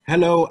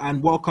Hello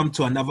and welcome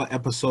to another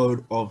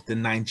episode of the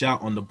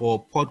Ninja on the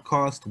Ball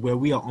podcast, where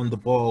we are on the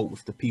ball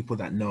with the people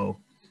that know.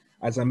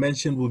 As I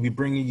mentioned, we'll be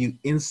bringing you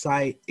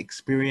insight,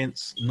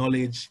 experience,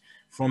 knowledge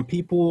from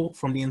people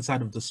from the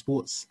inside of the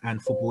sports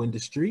and football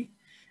industry,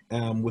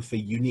 with a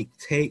unique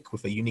take,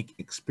 with a unique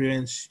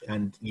experience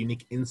and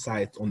unique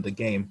insight on the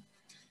game.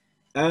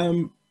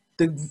 Um,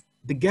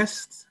 the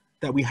guest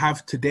that we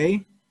have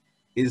today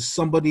is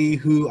somebody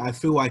who I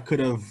feel I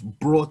could have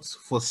brought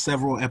for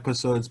several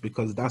episodes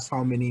because that's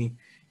how many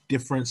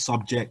different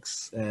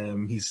subjects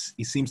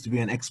he seems to be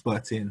an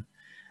expert in.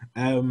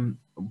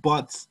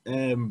 But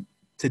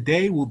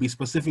today we'll be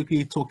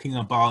specifically talking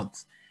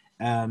about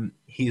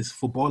his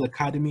football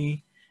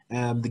academy.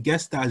 The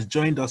guest that has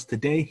joined us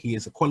today, he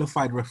is a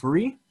qualified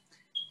referee,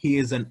 he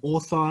is an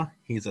author,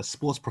 he is a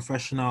sports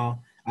professional,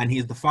 and he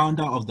is the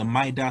founder of the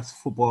Midas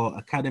Football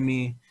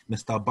Academy,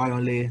 Mr.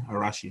 Bayonle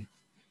Arashi.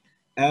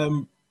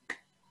 Um,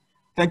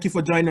 Thank you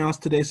for joining us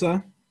today,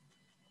 sir.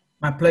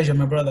 My pleasure,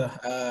 my brother.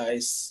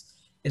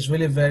 It's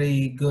really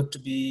very good to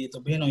be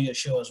on your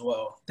show as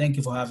well. Thank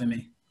you for having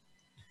me.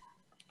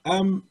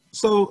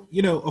 So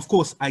of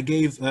course, I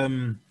gave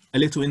a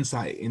little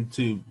insight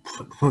into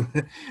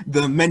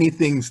the many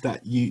things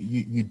that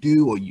you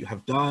do or you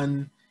have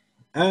done.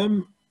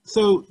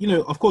 So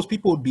of course,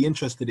 people would be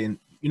interested in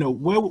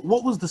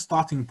what was the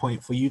starting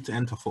point for you to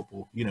enter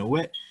football?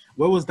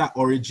 Where was that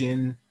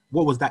origin?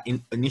 What was that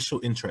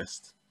initial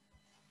interest?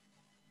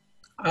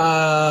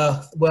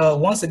 Well,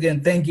 once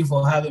again, thank you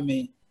for having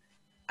me.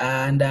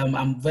 And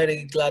I'm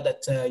very glad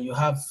that you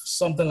have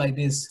something like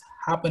this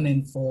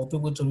happening for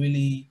people to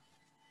really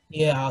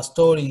hear our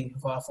story,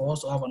 for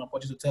us to have an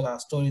opportunity to tell our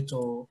story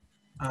to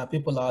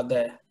people out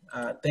there.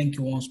 Thank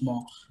you once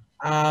more.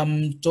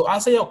 To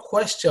answer your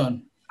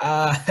question,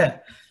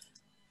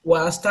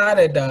 well, I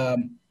started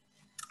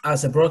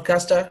as a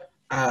broadcaster.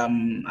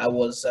 I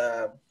was,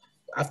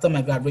 after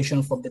my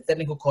graduation from the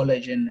Technical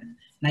College in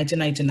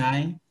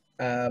 1999,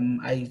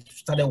 I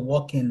started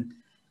working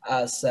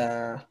as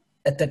a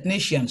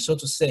technician, so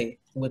to say,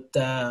 with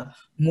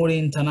Muri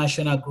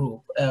International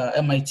Group,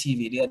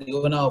 MITV. They are the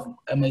owner of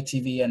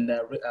MITV and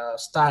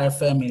Star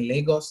FM in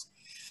Lagos.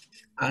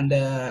 And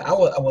I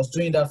was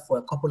doing that for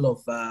a couple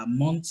of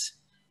months,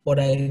 but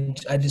I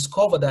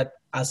discovered that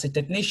as a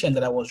technician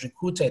that I was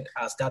recruited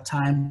at that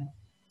time,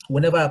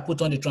 whenever I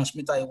put on the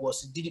transmitter, it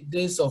was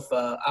days of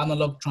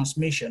analog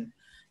transmission.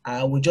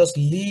 I would just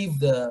leave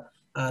the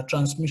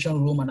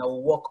transmission room and I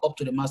will walk up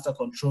to the master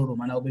control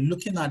room and I'll be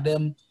looking at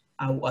them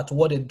at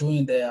what they're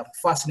doing there. I'm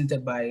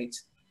fascinated by it.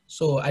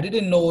 So I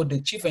didn't know the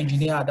chief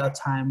engineer at that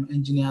time,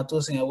 Engineer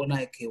Tosin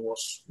Ewonaike,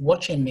 was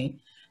watching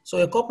me. So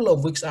a couple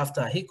of weeks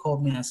after, he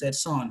called me and said,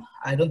 "Son,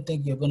 I don't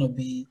think you're going to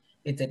be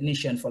a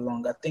technician for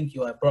long. I think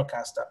you're a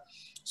broadcaster."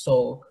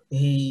 So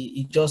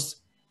he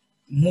just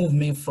moved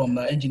me from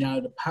the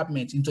engineering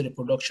department into the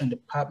production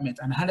department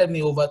and handed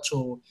me over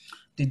to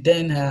the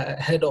then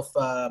head of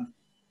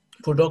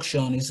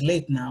production. Is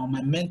late now.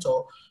 My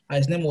mentor,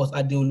 his name was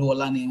Adeolu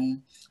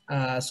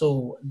Olanihun.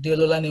 So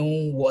Adeolu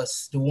Olanihun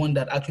was the one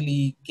that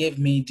actually gave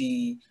me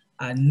the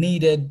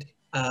needed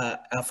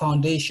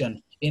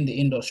foundation in the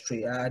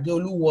industry.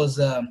 Adeolu was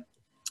the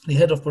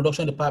head of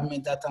production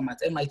department that time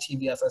at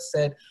MITV, as I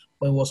said,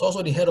 but he was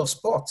also the head of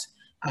sports.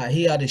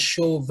 He had a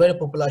show, very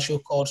popular show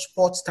called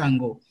Sports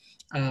Tango,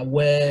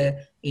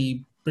 where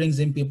he brings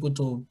in people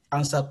to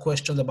answer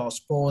questions about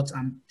sports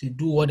and to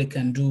do what they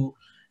can do,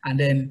 and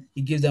then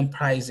he gives them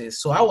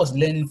prizes. So I was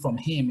learning from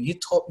him. He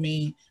taught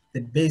me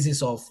the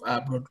basis of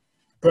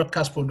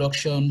broadcast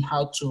production,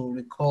 how to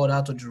record,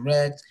 how to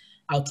direct,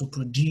 how to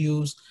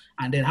produce,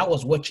 and then I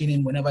was watching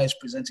him whenever he's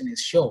presenting his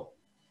show.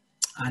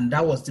 And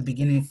that was the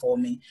beginning for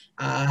me.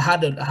 I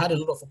had a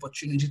lot of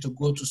opportunity to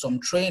go to some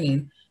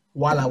training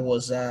while I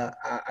was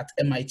at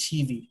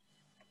MITV.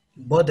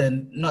 But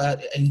then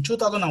in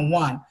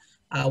 2001,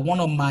 one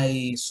of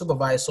my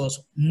supervisors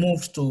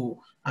moved to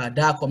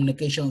Dar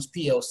Communications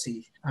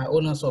PLC,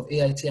 owners of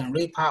AIT and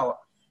Ray Power.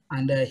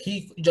 And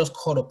he just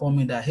called upon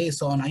me that, "Hey,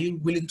 son, are you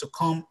willing to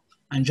come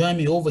and join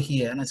me over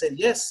here?" And I said,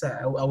 "Yes, sir,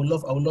 I would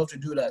love to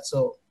do that."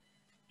 So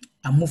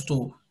I moved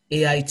to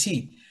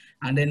AIT.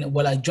 And then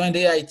when I joined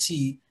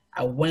AIT,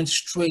 I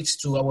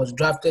was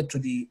drafted to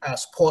the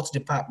sports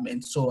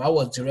department. So I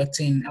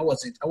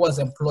was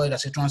employed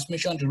as a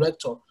transmission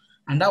director.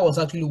 And that was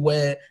actually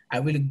where I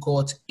really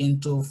got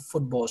into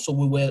football. So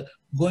we were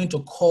going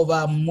to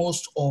cover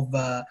most of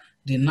the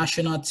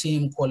national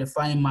team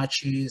qualifying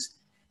matches,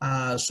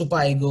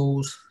 Super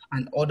Eagles,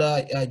 and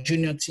other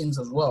junior teams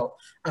as well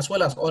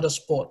as other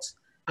sports.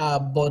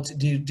 But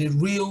the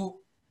real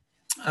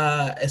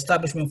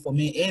establishment for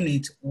me in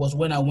it was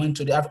when I went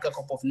to the Africa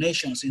Cup of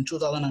Nations in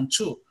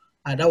 2002.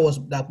 That was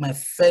like my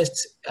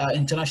first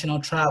international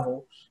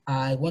travel.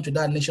 I went to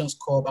that Nations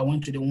Cup. I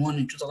went to the one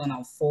in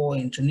 2004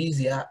 in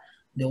Tunisia,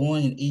 the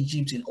one in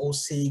Egypt in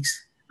 '06,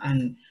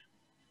 and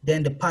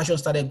then the passion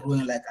started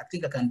growing. Like, I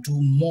think I can do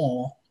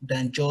more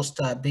than just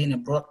being a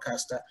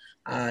broadcaster.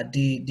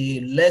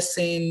 The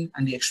lesson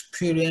and the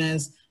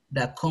experience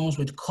that comes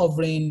with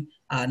covering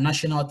a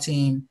national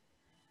team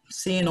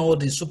seeing all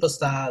the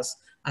superstars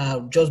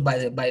just by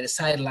the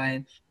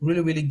sideline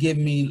really gave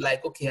me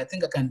like, okay, I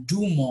think I can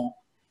do more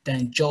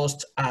than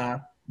just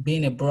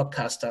being a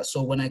broadcaster.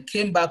 So when I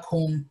came back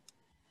home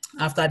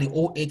after the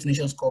 '08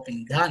 Nations Cup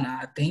in Ghana,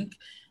 I think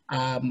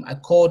I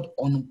called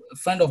on a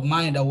friend of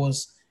mine that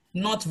was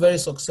not very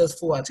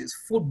successful at his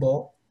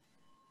football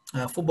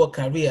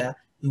career.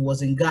 He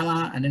was in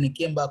Ghana and then he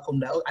came back home.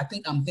 That I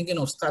think I'm thinking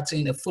of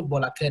starting a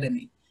football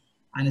academy.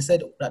 And he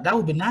said that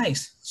would be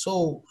nice.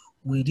 So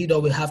we did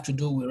all we have to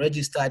do. We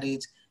registered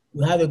it.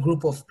 We have a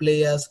group of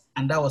players,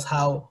 and that was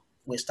how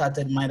we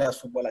started Midas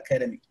Football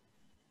Academy.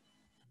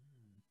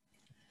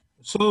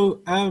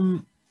 So,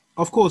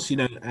 of course,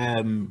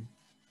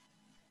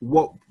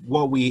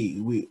 what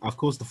we of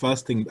course the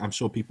first thing I'm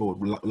sure people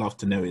would love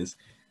to know is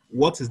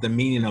what is the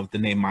meaning of the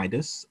name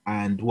Midas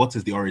and what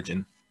is the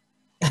origin?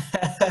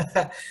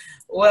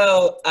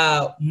 Well,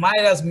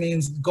 Midas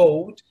means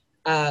gold.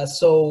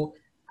 So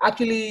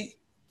actually,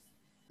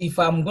 if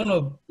I'm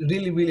gonna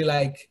really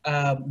like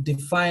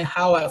define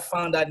how I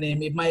found that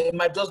name, it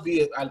might just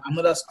be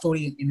another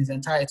story in its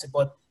entirety.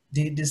 But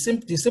the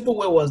simple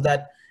way was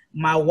that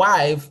my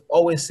wife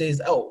always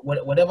says, "Oh,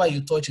 whatever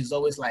you touch is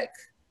always like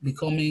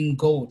becoming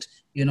gold."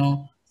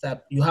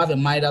 That you have a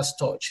Midas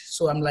touch.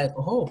 So I'm like,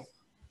 oh,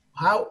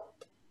 how?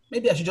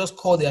 Maybe I should just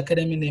call the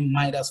academy name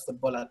Midas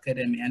Football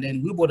Academy, and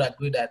then we both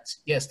agreed that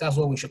yes, that's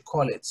what we should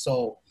call it.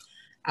 So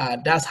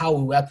that's how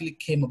we actually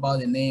came about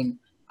the name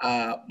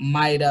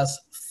Midas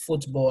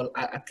Football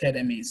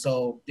Academy.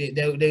 So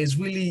there is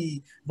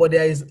really, but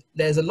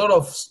there's a lot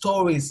of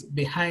stories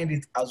behind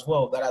it as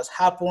well that has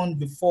happened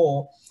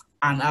before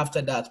and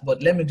after that.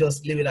 But let me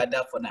just leave it at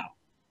that for now.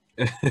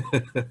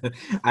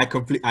 I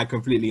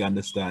completely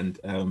understand.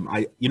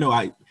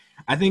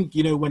 I think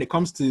when it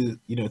comes to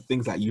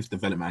things like youth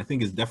development, I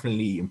think it's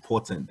definitely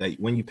important that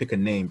when you pick a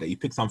name, that you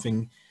pick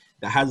something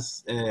that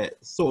has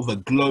sort of a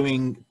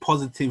glowing,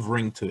 positive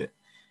ring to it.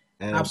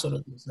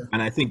 Absolutely, sir.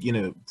 And I think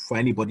for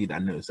anybody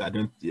that knows, I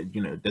don't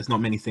there's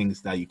not many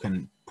things that you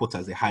can put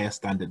as a higher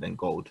standard than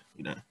gold.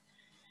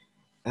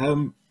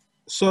 Of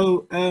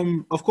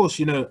course,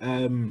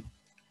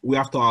 we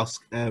have to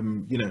ask,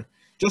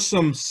 just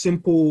some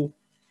simple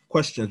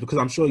questions because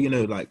I'm sure,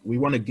 like we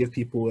want to give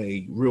people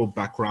a real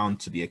background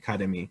to the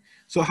academy.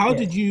 So how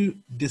did you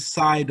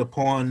decide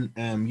upon,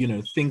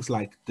 things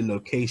like the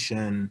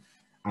location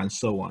and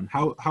so on?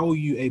 How are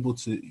you able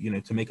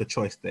to, to make a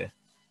choice there?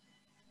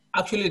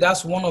 Actually,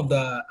 that's one of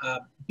the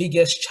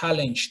biggest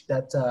challenge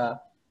that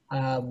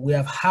we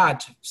have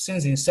had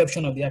since the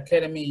inception of the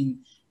academy.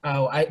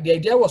 The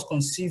idea was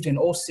conceived in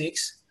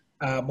 '06,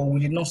 but we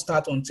did not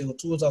start until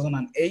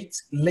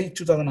 2008, late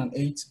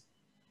 2008,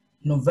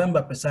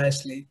 November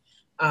precisely.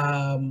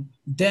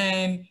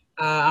 Then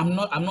I'm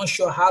not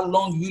sure how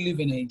long you live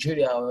in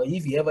Nigeria or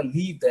if you ever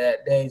live there.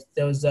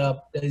 There's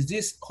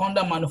this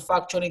Honda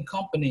manufacturing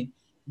company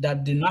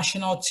that the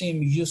national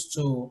team used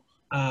to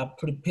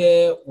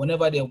prepare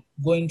whenever they're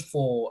going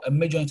for a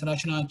major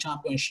international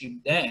championship.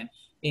 Then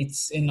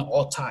it's in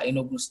Ota in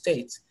Ogun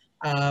State.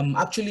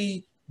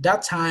 Actually,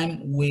 that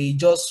time we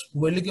just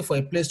were looking for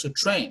a place to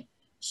train.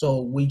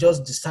 So we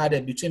just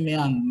decided between me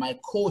and my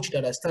coach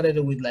that I started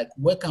with, like,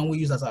 where can we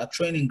use as our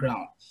training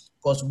ground?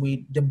 Because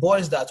the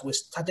boys that we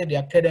started the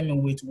academy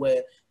with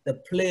were the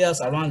players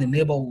around the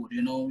neighborhood,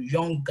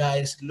 young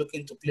guys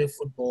looking to play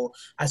football.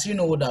 As you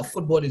know, that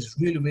football is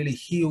really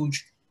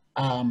huge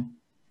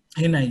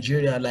in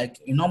Nigeria. Like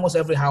in almost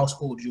every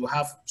household, you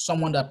have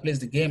someone that plays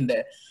the game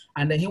there.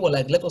 And then he was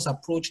like, let us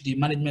approach the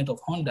management of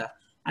Honda.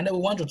 And then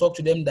we want to talk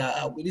to them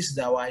that this is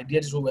our idea,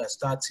 this is what we are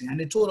starting. And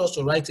they told us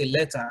to write a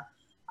letter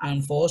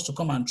and for us to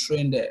come and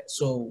train there.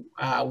 So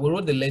we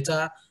wrote the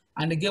letter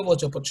and they gave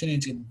us the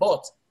opportunity,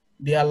 but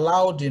they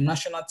allowed the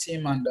national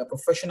team and the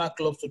professional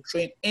clubs to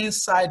train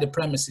inside the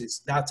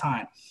premises that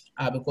time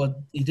because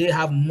they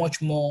have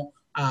much more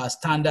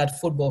standard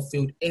football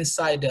field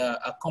inside the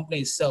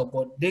company itself,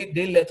 but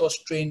they let us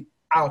train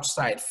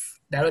outside,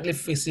 directly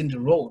facing the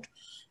road.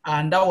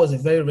 And that was a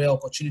very rare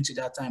opportunity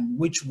that time,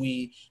 which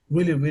we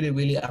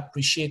really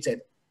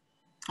appreciated.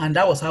 And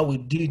that was how we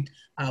did,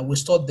 we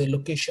solved the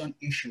location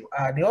issue.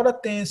 The other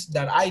things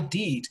that I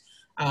did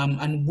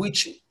and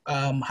which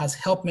has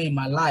helped me in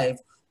my life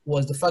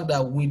was the fact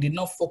that we did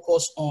not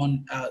focus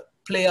on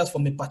players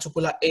from a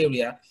particular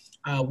area.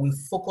 We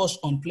focused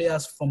on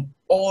players from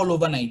all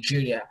over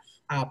Nigeria,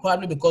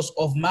 probably because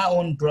of my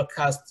own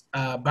broadcast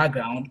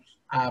background.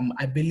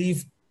 I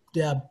believe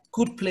there are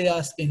good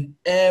players in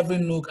every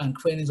nook and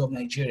crannies of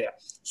Nigeria.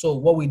 So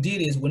what we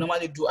did is we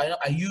normally do, I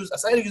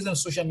started using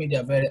social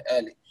media very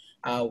early.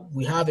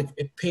 We have a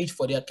page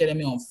for the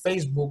academy on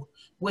Facebook,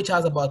 which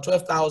has about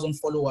 12,000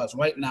 followers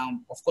right now.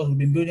 Of course, we've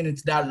been building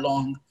it that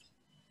long.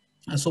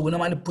 And so we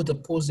normally put a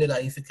post there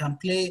that if you can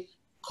play,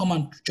 come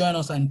and join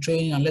us and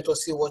train and let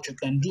us see what you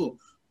can do.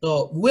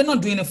 So we're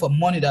not doing it for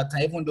money that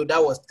time, even though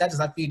that is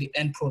actually the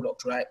end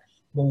product, right?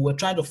 But we're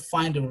trying to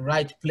find the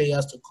right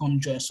players to come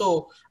join.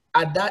 So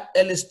at that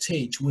early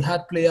stage, we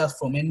had players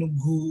from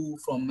Enugu,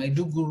 from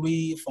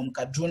Maiduguri, from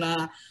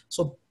Kaduna.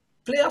 So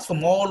players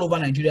from all over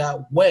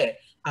Nigeria were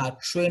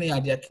training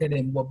at the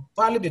academy, but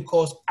partly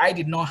because I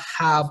did not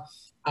have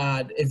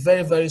a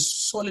very, very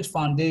solid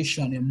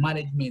foundation in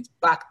management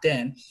back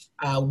then.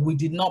 We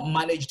did not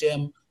manage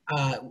them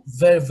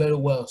very, very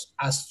well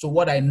as to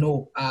what I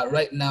know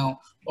right now,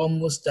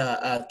 almost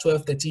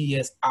 12, 13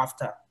 years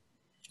after.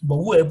 But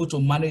we were able to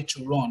manage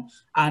to run.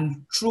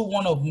 And through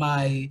one of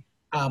the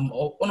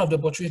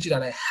opportunities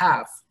that I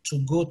have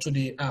to go to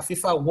the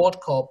FIFA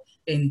World Cup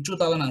in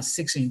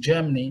 2006 in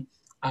Germany,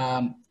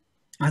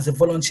 as a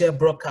volunteer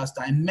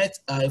broadcaster, I met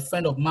a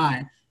friend of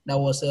mine that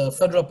was a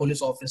federal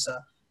police officer.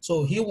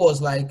 So he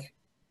was like,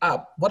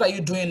 what are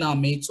you doing now,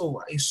 mate?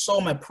 So he saw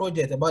my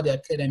project about the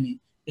academy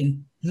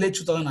in late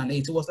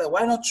 2008. He was like,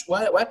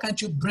 why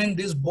can't you bring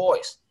these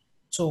boys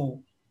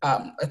to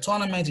a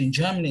tournament in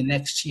Germany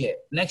next year?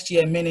 Next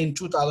year, meaning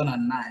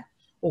 2009.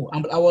 Oh,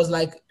 I was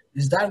like,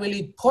 is that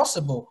really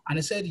possible? And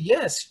he said,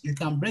 yes, you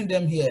can bring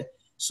them here.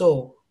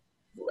 So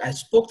I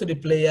spoke to the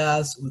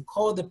players, we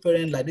called the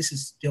parents, like, this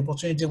is the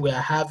opportunity we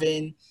are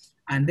having,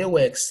 and they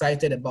were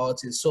excited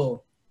about it.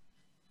 So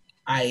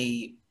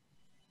I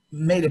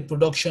made a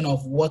production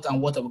of what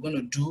we're going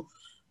to do.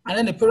 And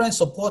then the parents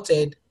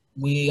supported.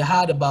 We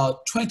had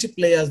about 20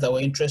 players that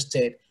were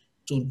interested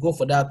to go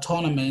for that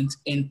tournament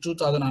in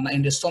 2009,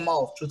 in the summer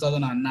of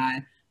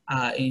 2009,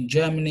 in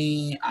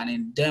Germany and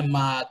in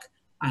Denmark.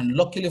 And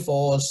luckily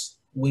for us,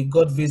 we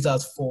got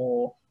visas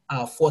for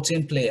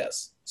 14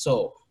 players.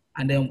 So,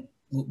 and then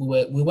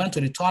we went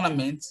to the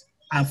tournament,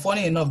 and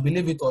funny enough,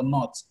 believe it or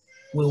not,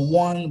 we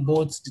won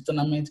both the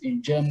tournament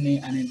in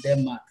Germany and in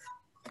Denmark.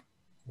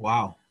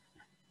 Wow.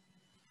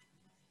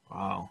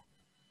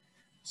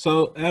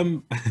 So,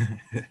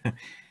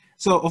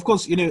 so of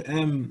course,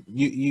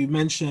 you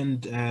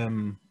mentioned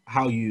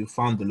how you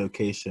found the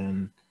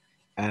location,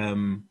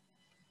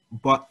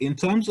 but in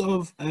terms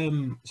of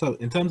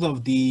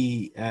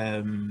the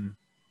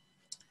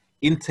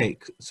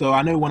intake. So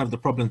I know one of the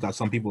problems that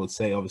some people would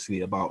say,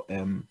 obviously, about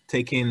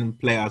taking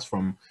players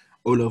from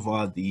all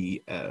over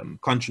the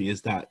country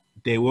is that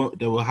they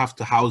will have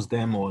to house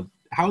them. Or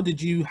how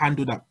did you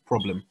handle that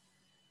problem?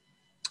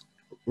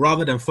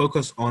 Rather than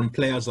focus on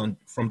players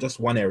from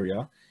just one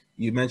area,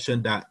 you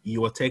mentioned that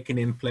you were taking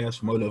in players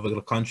from all over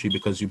the country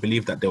because you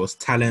believe that there was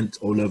talent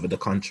all over the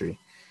country.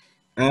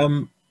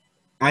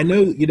 I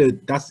know,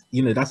 that's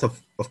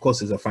of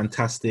course is a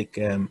fantastic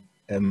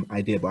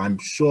idea, but I'm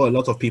sure a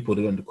lot of people,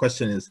 the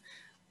question is,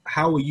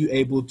 how are you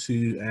able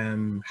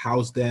to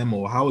house them,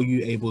 or how are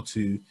you able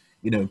to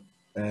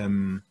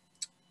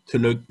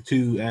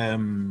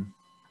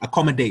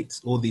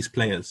accommodate all these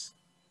players?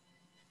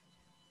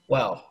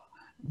 Well,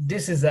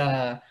 this is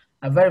a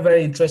very,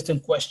 very interesting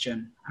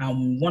question,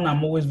 and one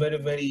I'm always very,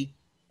 very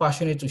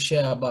passionate to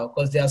share about,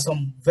 because there are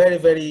some very,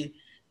 very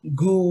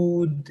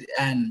good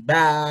and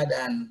bad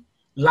and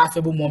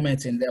laughable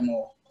moments in them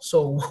all.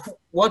 So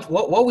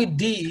what we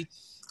did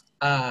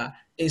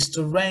is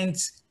to rent.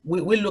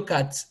 We look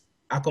at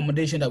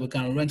accommodation that we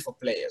can rent for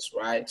players,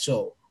 right?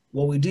 So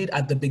what we did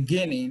at the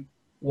beginning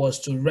was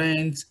to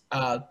rent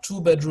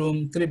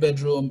 2-bedroom,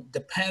 3-bedroom,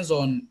 depends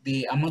on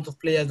the amount of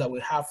players that we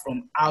have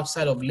from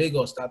outside of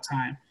Lagos that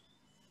time,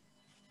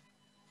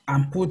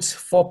 and put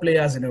 4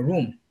 players in a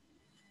room,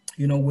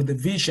 with the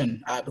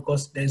vision,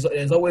 because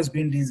there's always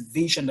been this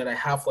vision that I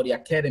have for the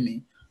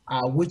academy,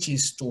 which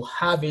is to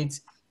have it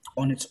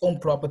on its own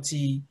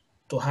property,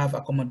 to have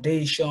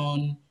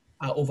accommodation,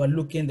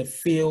 overlooking the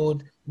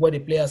field where the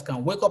players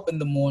can wake up in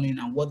the morning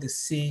and what they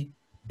see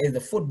is the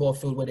football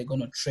field where they're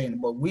going to train.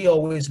 But we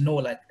always know,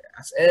 like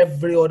as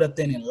every other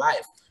thing in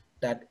life,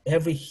 that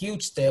every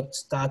huge step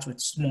starts with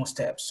small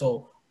steps.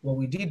 So what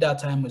we did that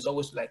time was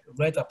always like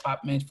rent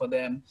apartment for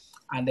them,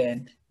 and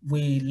then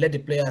we let the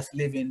players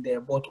live in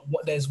there. But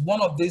there's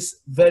one of these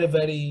very,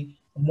 very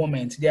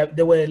moments.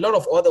 There were a lot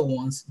of other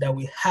ones that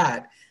we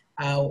had.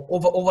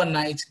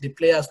 Overnight, the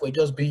players were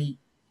just being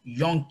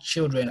young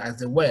children as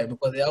they were,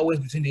 because they're always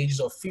between the ages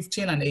of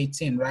 15 and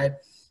 18, right?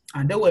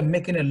 And they were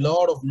making a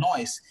lot of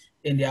noise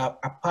in their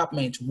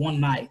apartment one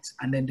night.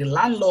 And then the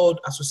landlord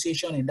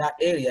association in that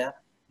area,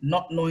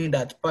 not knowing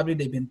that probably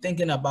they've been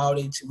thinking about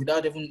it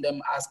without even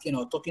them asking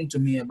or talking to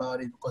me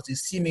about it, because they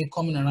see me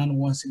coming around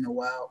once in a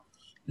while,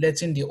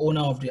 letting the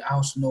owner of the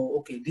house know,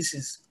 okay,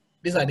 these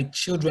are the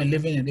children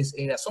living in this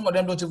area. Some of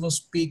them don't even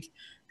speak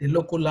the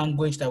local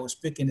language that we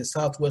speak in the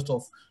southwest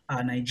of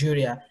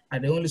Nigeria,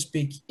 and they only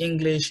speak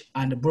English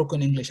and the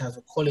broken English, as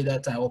we call it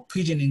that time, or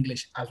pidgin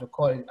English, as we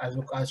call it,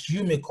 as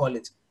you may call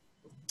it.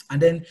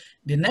 And then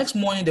the next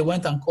morning, they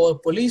went and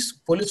called police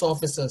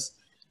officers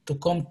to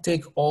come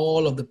take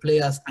all of the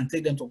players and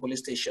take them to a police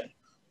station.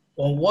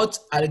 On what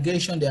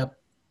allegation they are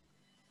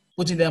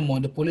putting them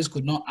on, the police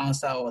could not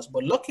answer us.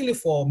 But luckily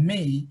for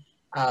me,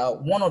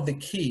 one of the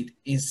kids,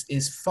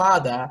 his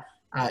father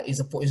is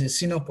a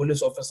senior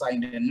police officer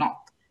in the north.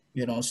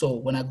 So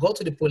when I got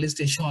to the police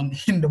station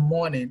in the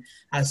morning,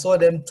 I saw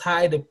them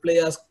tie the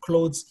players'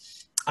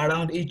 clothes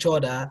around each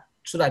other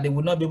so that they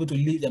would not be able to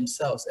leave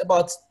themselves.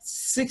 About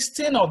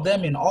 16 of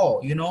them in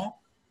all,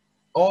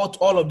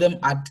 all of them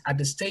at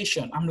the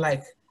station. I'm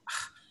like,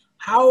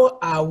 how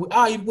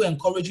are you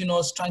encouraging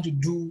us trying to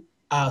do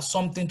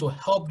something to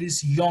help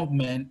these young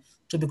men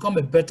to become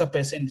a better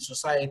person in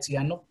society,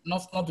 and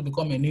not to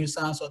become a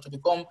nuisance or to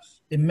become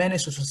a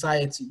menace to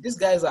society. These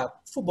guys are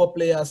football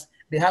players.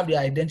 They have their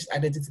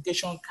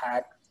identification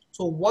card.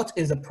 So what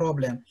is the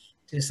problem?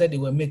 They said they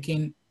were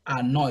making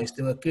noise.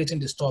 They were creating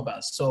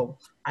disturbance. So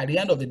at the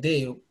end of the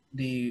day,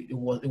 it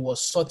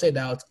was sorted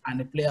out and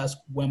the players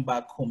went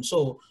back home.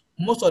 So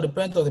most of the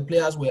parents of the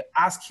players were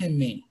asking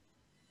me,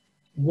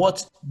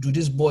 what do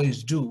these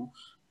boys do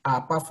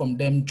apart from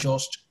them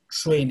just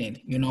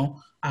training,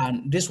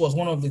 And this was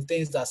one of the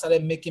things that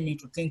started making me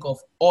to think of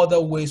other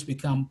ways we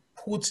can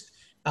put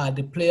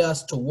the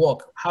players to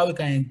work, how we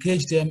can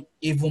engage them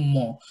even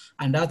more.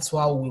 And that's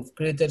why we've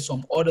created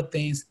some other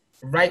things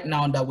right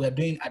now that we're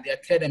doing at the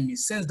academy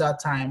since that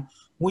time,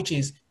 which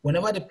is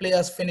whenever the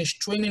players finish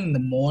training in the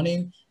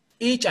morning,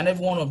 each and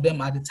every one of them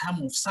at the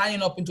time of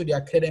signing up into the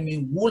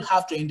academy will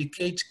have to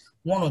indicate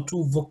one or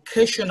two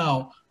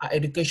vocational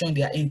education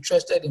they are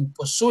interested in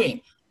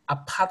pursuing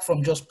apart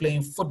from just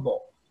playing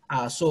football.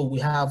 So we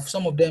have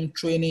some of them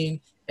training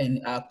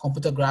in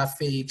computer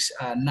graphics.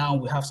 Now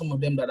we have some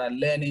of them that are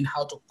learning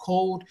how to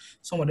code,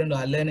 some of them that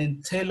are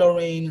learning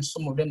tailoring,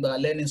 some of them that are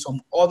learning some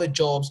other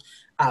jobs.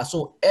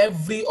 So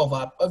every of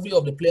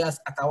the players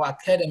at our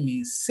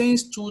academy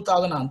since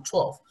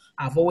 2012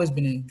 have always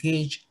been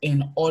engaged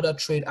in other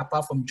trade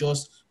apart from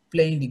just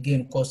playing the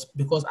game.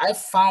 Because I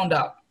found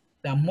out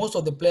that most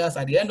of the players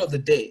at the end of the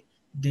day,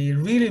 they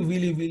really,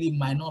 really, really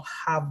might not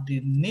have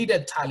the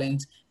needed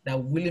talent that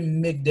really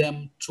make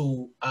them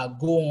to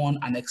go on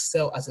and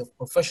excel as a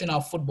professional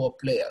football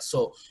player.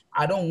 So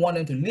I don't want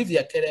them to leave the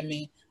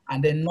academy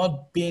and then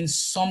not being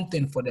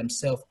something for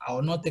themselves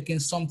or not taking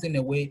something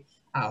away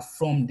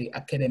from the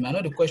academy. I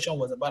know the question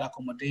was about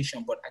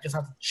accommodation, but I just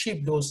have to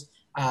chip those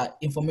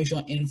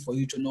information in for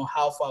you to know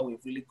how far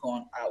we've really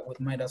gone with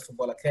Midas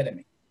Football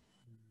Academy.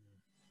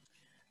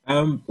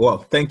 Well,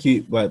 thank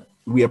you, but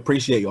we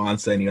appreciate your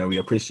answer anyway. We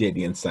appreciate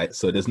the insight.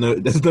 So there's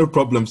no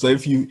problem. So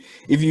if you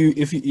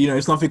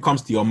if something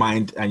comes to your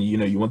mind and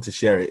you want to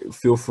share it,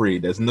 feel free.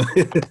 There's no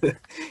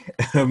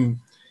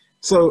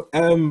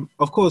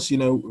of course,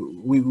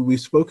 we've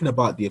spoken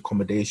about the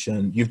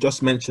accommodation. You've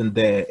just mentioned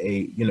there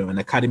an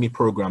academy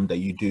program that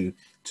you do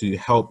to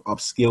help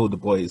upskill the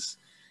boys.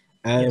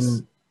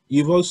 Yes.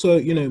 You've also,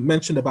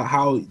 mentioned about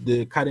how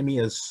the academy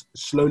has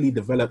slowly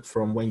developed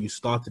from when you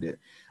started it.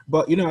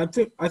 But,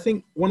 I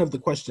think one of the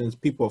questions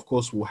people, of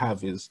course, will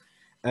have is,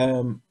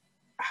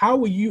 how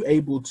were you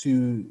able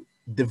to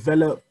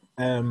develop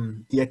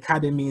the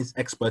academy's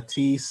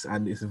expertise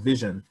and its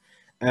vision?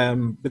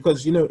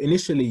 Because,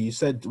 initially you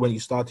said when you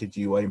started,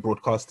 you were in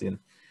broadcasting.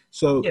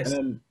 So Yes.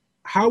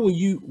 how were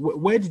you,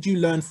 where did you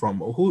learn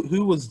from? Or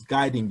who was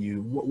guiding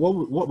you?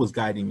 What was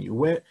guiding you?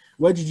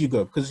 Where did you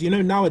go? Because,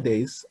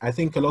 nowadays, I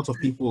think a lot of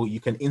people, you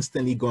can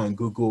instantly go on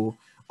Google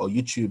or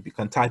YouTube, you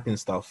can type in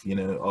stuff,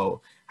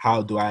 or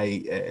how do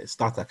I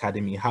start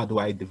academy? How do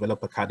I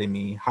develop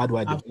academy? How do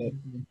I develop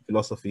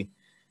philosophy?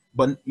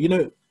 But,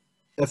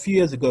 a few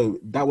years ago,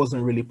 that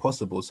wasn't really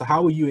possible. So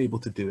how were you able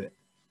to do it?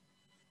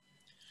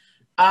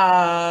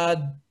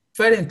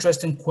 Very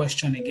interesting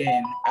question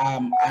again.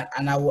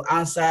 And I will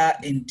answer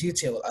in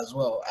detail as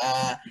well.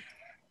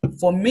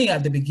 For me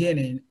at the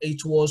beginning,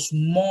 it was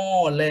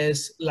more or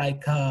less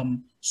like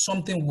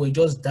something we're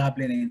just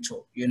dabbling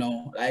into,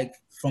 like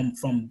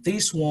from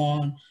this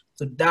one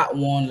to that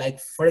one. Like,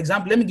 for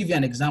example, let me give you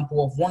an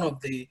example of one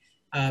of the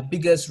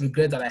biggest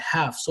regret that I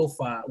have so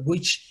far,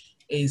 which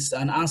is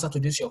an answer to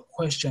your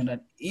question,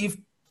 that if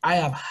I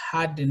have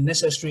had the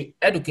necessary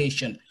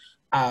education,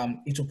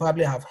 it would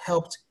probably have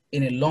helped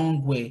in a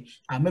long way.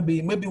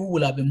 Maybe we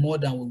will have been more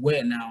than we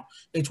were now.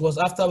 It was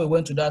after we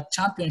went to that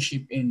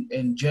championship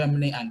in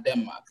Germany and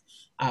Denmark.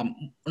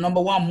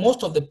 Number one,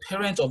 most of the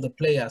parents of the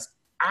players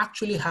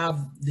actually have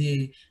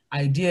the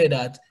idea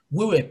that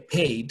we were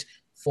paid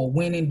for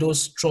winning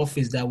those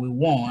trophies that we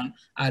won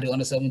at the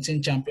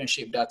Under-17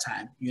 championship that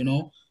time,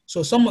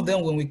 So some of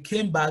them, when we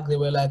came back, they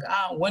were like,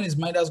 when is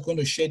Midas going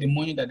to share the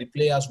money that the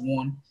players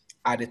won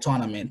at the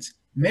tournament?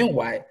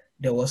 Meanwhile,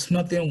 there was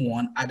nothing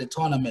won at the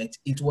tournament.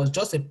 It was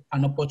just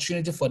an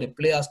opportunity for the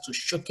players to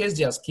showcase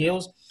their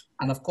skills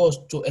and, of course,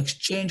 to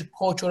exchange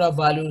cultural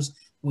values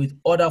with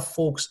other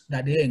folks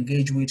that they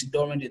engage with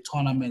during the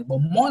tournament. But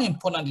more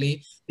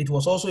importantly, it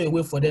was also a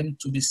way for them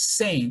to be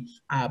seen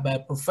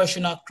by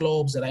professional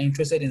clubs that are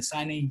interested in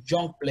signing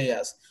young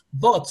players.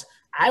 But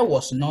I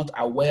was not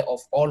aware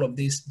of all of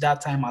this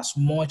that time as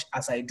much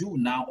as I do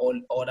now,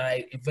 or that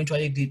I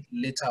eventually did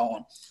later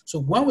on. So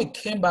when we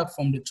came back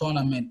from the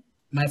tournament,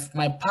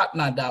 my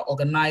partner that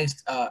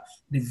organized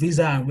the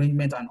visa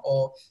arrangement and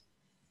all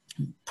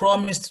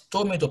told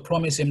me to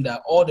promise him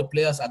that all the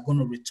players are going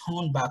to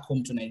return back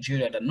home to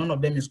Nigeria, that none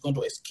of them is going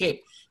to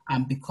escape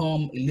and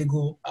become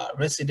illegal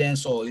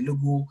residents or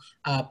illegal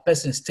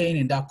persons staying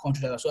in that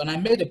country. So, and I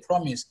made a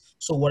promise.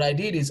 So what I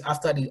did is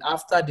after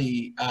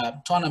the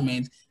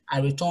tournament, I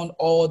returned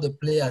all the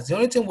players. The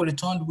only thing we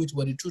returned with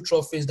were the 2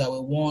 trophies that we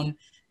won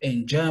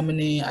in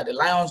Germany at the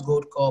Lions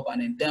Gold Cup and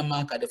in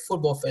Denmark at the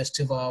football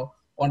festival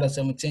under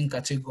 17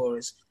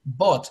 categories.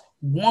 But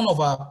one of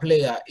our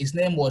player, his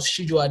name was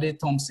Shijuade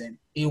Thompson.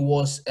 It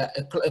was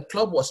a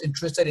club was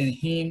interested in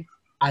him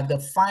at the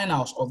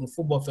finals of the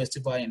football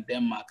festival in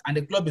Denmark. And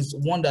the club is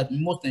one that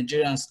most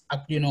Nigerians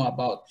actually know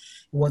about.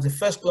 It was the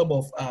first club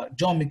of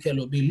John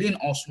Mikel Obi, Lyn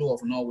Oslo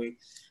of Norway.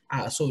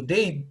 So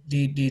the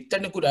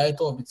technical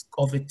director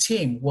of the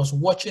team was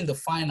watching the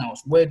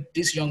finals where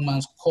this young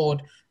man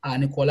scored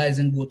an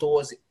equalizing goal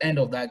towards the end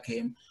of that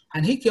game.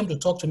 And he came to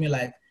talk to me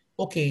like,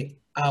 okay,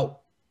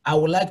 I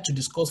would like to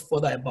discuss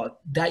further about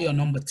that your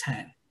number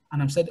 10.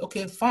 And I said,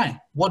 okay, fine.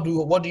 What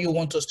do you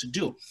want us to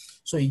do?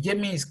 So he gave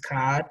me his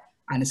card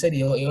and he said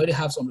he already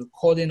have some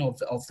recording of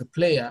the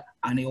player,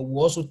 and he will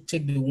also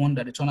take the one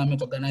that the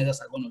tournament organizers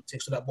are going to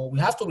take. So that, but we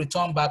have to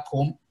return back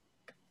home,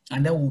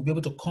 and then we'll be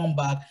able to come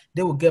back.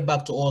 They will get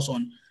back to us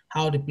on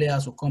how the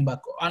players will come back.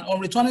 And on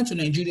returning to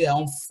Nigeria,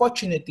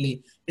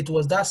 unfortunately, it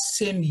was that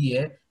same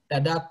year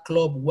that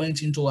club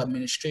went into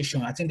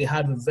administration. I think they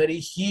had a very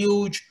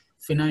huge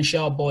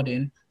financial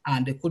burden,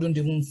 and they couldn't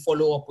even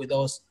follow up with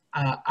us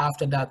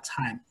after that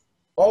time.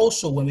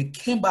 Also, when we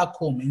came back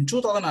home in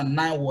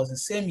 2009 was the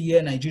same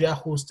year Nigeria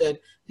hosted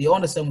the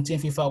Under-17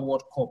 FIFA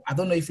World Cup. I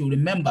don't know if you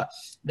remember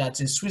that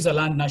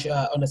Switzerland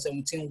national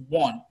Under-17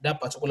 won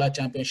that particular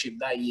championship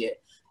that year.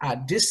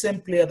 This same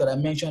player that I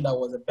mentioned that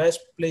was the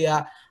best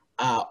player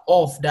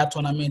of that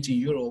tournament in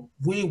Europe,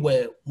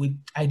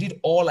 I did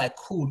all I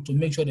could to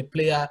make sure the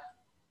player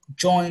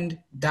joined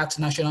that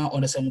national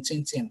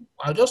Under-17 team.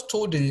 I just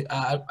told the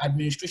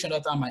administration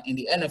that time in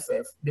the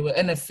NFF, they were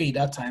NFA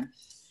that time,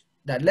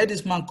 that let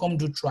this man come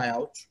do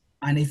tryout,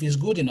 and if he's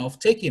good enough,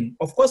 take him.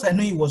 Of course, I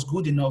knew he was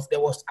good enough.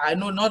 I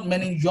know not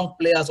many young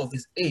players of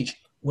his age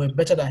were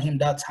better than him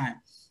that time.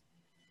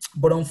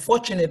 But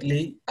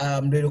unfortunately,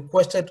 they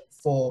requested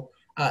for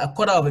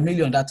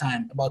 $250,000 that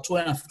time, about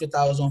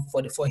 250,000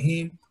 for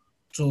him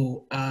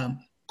to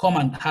come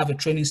and have a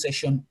training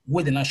session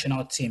with the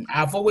national team.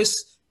 I've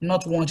always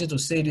not wanted to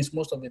say this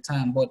most of the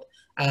time, but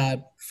a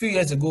few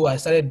years ago, I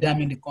started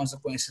damning the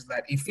consequences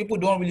that if people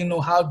don't really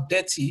know how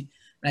dirty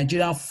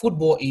Nigerian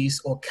football is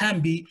or can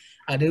be,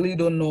 they really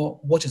don't know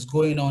what is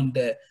going on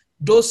there.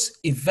 Those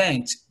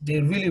events,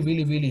 they really,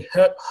 really, really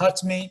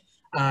hurt me.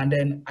 And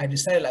then I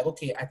decided like,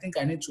 okay, I think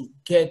I need to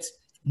get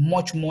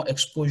much more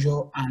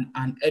exposure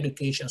and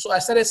education. So I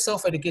started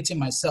self-educating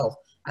myself.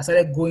 I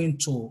started going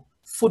to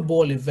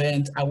football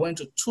events. I went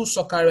to 2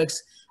 Soccerex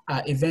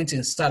events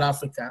in South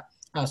Africa.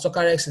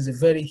 Soccerex is a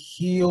very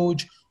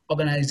huge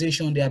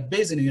organization. They are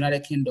based in the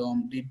United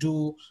Kingdom. They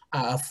do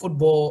a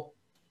football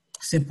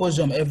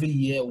symposium every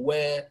year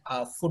where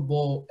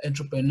football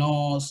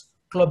entrepreneurs,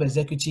 club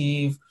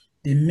executives,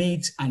 they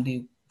meet and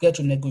they get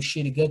to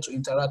negotiate, they get to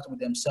interact with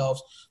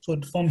themselves. So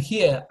from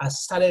here, I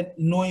started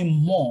knowing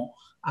more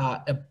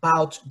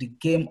about the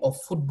game of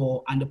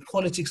football and the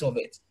politics of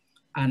it.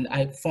 And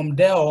from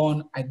there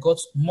on, I got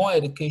more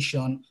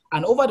education.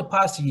 And over the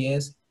past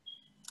years,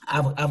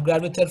 I've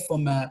graduated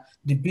from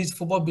the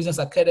Football Business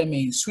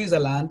Academy in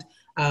Switzerland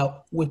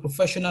with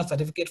professional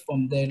certificate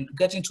from there,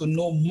 getting to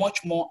know much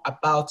more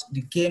about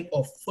the game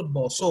of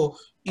football. So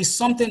it's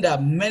something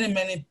that many,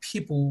 many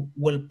people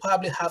will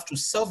probably have to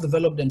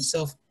self-develop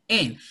themselves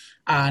in,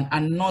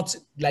 and not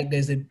like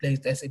there's a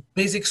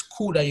basic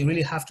school that you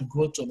really have to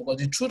go to, because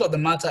the truth of the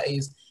matter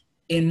is,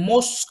 in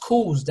most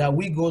schools that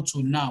we go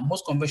to now,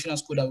 most conventional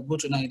schools that we go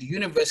to now, in the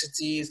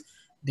universities,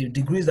 the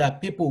degrees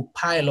that people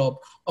pile up,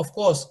 of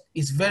course,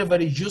 it's very,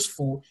 very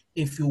useful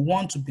if you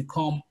want to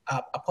become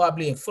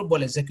probably a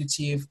football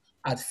executive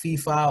at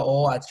FIFA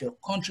or at your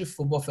country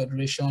football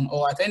federation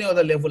or at any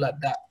other level like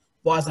that.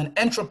 But as an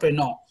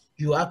entrepreneur,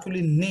 you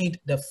actually need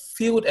the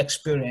field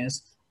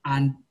experience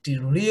and the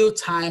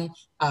real-time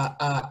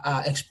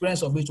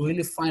experience of it to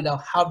really find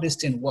out how this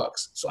thing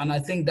works. So, and I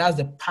think that's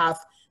the path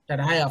that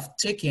I have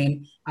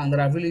taken and that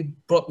have really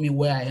brought me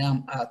where I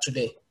am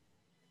today.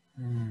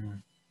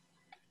 Mm.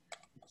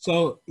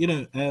 So,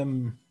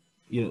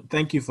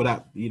 thank you for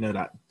that,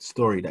 that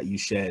story that you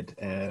shared.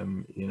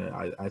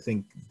 I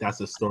think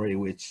that's a story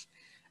which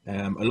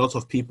a lot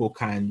of people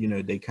can,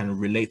 they can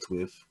relate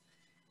with,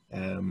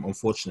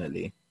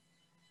 unfortunately.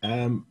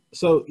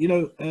 So,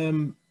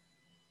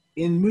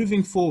 in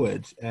moving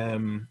forward,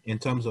 in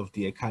terms of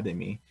the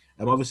academy,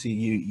 obviously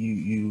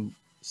you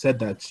said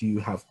that you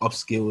have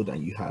upskilled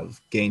and you have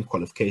gained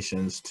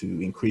qualifications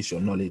to increase your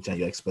knowledge and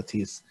your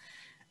expertise.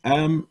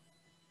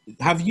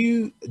 How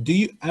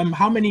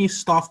many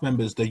staff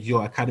members does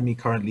your academy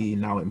currently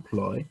now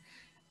employ?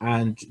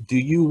 And do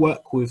you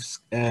work with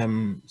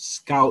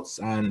scouts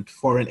and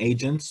foreign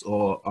agents,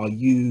 or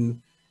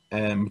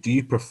do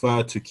you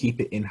prefer to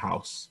keep it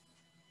in-house?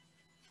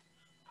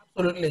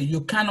 Absolutely,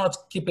 you cannot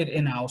keep it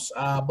in-house.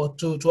 But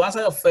to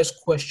answer your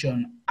first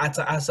question,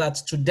 as at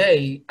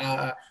today,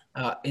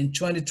 in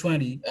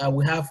 2020,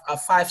 we have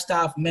 5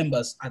 staff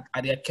members at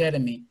the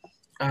academy.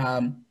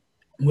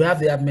 We have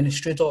the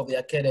administrator of the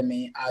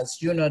academy.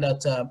 As you know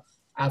that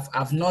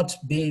I've not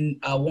been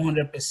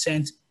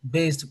 100%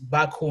 based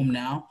back home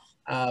now.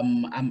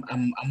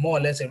 I'm more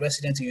or less a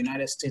resident in the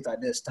United States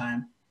at this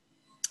time,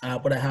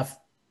 but I have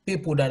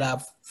people that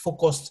have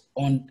focused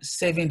on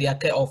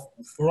of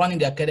running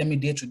the academy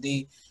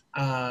day-to-day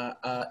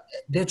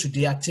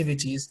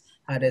activities.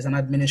 There's an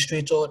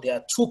administrator. There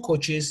are 2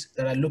 coaches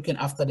that are looking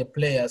after the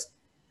players,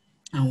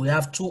 and we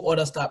have 2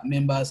 other staff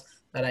members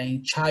that are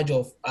in charge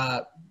of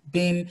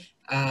being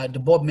the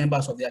board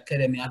members of the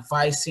academy,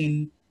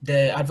 advising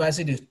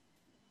the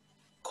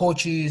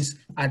coaches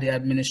and the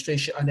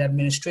administration and the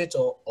administrator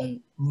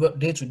on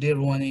day-to-day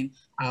running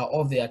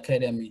of the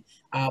academy.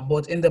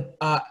 But in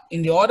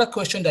the other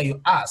question that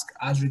you ask,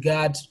 as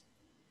regards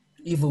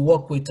if we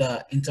work with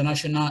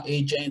international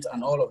agents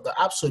and all of that,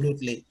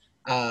 absolutely.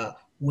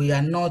 We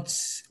are not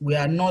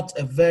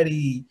a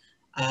very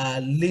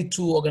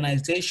little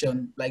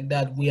organization like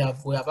that. We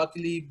have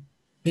actually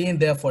been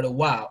there for a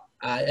while.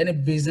 Any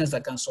business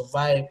that can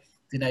survive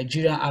the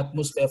Nigerian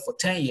atmosphere for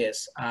 10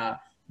 years,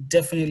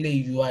 definitely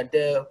you are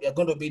there. You're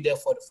going to be there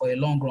for a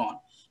long run.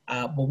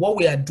 But what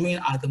we are doing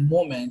at the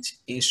moment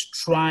is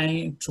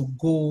trying to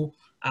go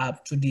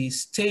to the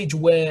stage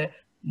where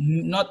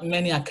not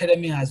many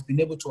academy has been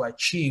able to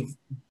achieve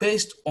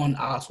based on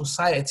our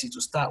society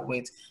to start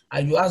with.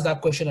 You asked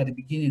that question at the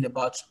beginning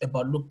about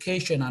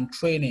location and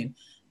training.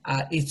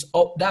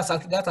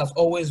 That has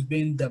always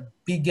been the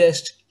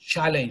biggest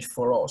challenge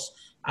for us.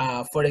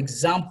 For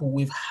example,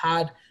 we've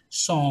had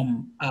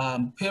some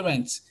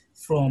parents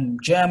from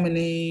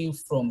Germany,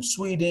 from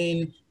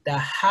Sweden, that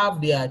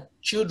have their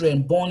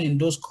children born in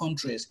those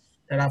countries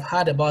that have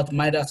heard about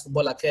Midas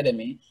Football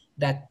Academy,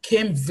 that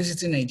came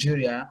visiting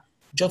Nigeria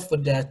just for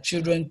their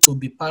children to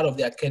be part of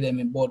the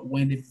academy. But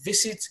when they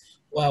visit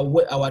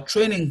our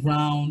training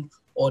ground,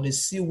 or they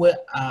see where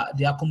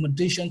the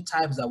accommodation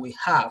types that we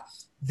have,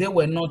 they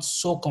were not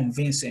so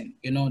convincing.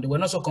 They were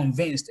not so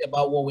convinced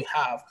about what we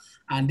have.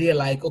 And they're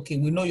like, okay,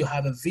 we know you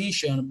have a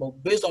vision,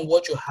 but based on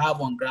what you have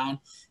on ground,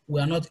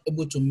 we are not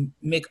able to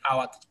make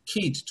our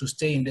kids to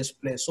stay in this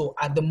place. So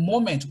at the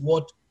moment,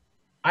 what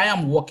I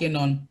am working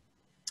on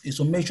is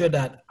to make sure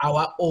that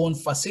our own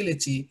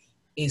facility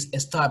is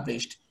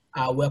established.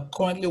 We're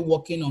currently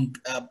working on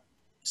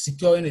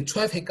securing the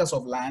 12 acres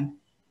of land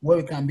where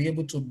we can be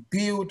able to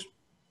build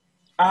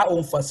our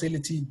own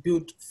facility,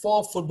 build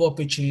 4 football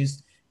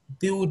pitches,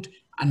 build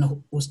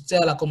an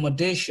hostel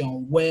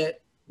accommodation where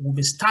will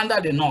be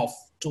standard enough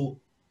to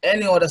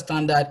any other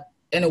standard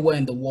anywhere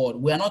in the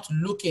world. We are not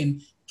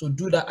looking to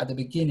do that at the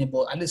beginning,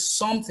 but at least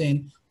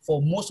something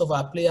for most of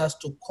our players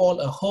to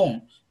call a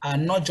home,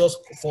 and not just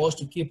for us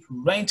to keep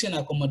renting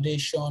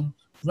accommodation,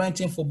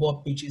 renting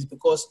football pitches,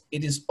 because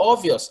it is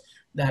obvious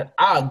that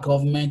our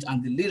government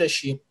and the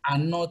leadership are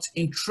not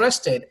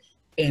interested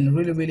in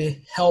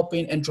really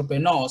helping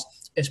entrepreneurs,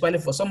 especially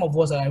for some of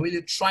us that are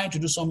really trying to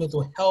do something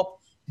to help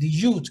the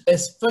youth,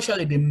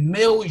 especially the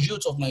male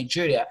youth of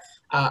Nigeria.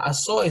 I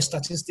saw a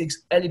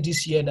statistics early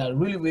this year that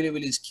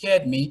really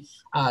scared me,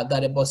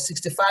 that about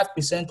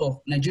 65%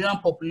 of Nigerian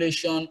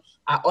population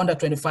are under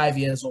 25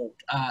 years old.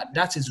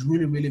 That is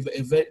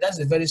that's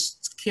a very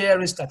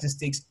scary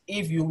statistics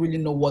if you really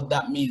know what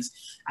that means.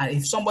 And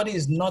if somebody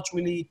is not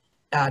really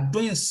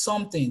doing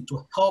something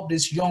to help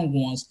these young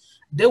ones,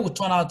 they will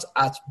turn out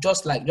as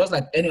just like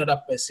any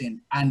other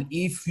person. And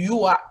if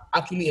you are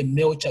actually a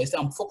male child,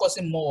 I'm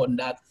focusing more on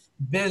that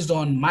based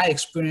on my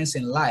experience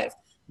in life,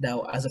 that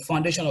as a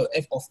foundation of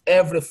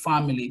every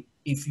family,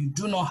 if you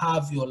do not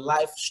have your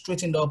life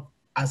straightened up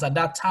as at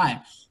that time,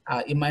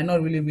 it might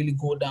not really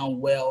go down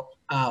well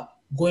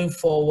going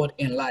forward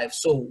in life.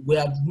 So we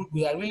are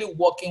really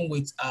working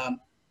with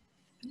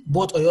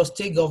both Oyo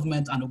State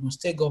government and Ogun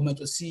State government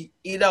to see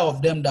either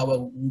of them that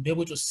will be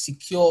able to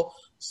secure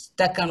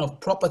that kind of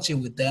property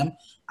with them,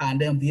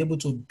 and then be able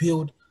to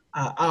build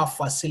our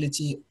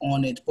facility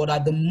on it. But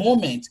at the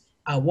moment,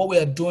 what we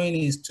are doing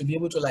is to be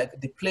able to, like,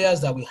 the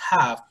players that we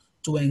have,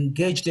 to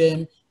engage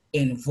them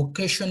in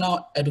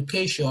vocational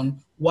education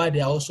while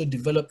they are also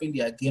developing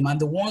their game. And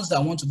the ones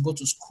that want to go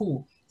to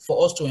school,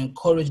 for us to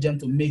encourage them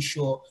to make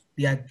sure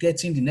they are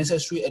getting the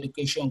necessary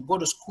education, go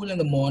to school in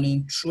the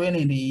morning, train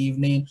in the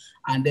evening,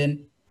 and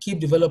then keep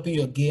developing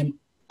your game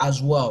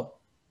as well.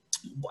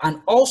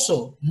 And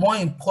also, more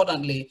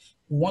importantly,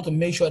 we want to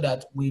make sure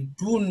that we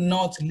do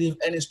not leave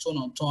any stone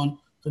unturned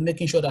to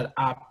making sure that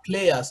our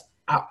players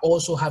are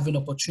also having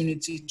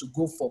opportunity to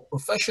go for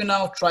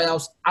professional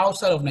trials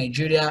outside of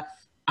Nigeria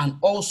and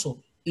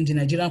also in the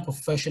Nigerian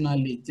Professional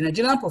League. The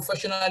Nigerian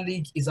Professional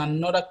League is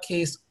another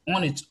case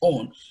on its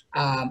own.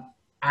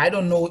 I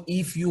don't know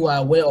if you are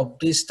aware of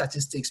these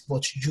statistics,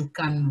 but you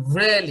can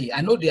rarely,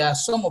 I know there are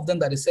some of them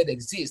that they said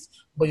exist,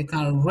 but you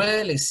can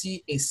rarely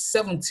see a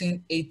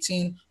 17,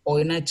 18,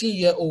 or a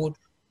 19-year-old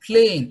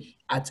playing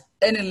at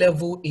any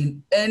level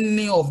in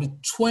any of the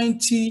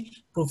 20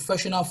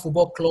 professional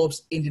football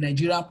clubs in the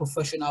Nigerian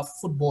Professional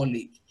Football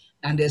League.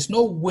 And there's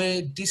no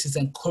way this is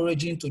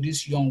encouraging to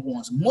these young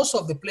ones. Most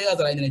of the players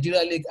that are in the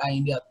Nigeria League are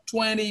in their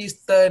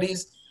 20s,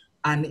 30s,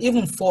 and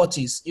even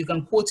 40s. You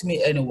can quote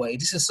me anyway.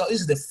 This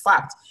is the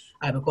fact,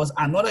 because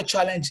another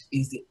challenge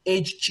is the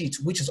age cheat,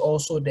 which is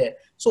also there.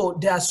 So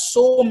there are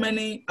so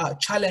many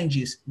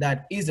challenges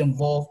that is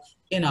involved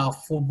in our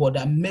football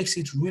that makes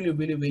it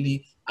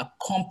really a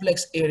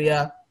complex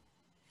area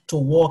to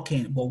work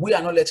in, but we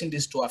are not letting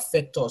this to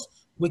affect us.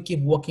 We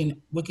keep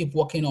working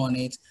on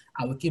it,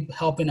 and we keep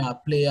helping our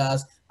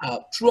players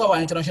through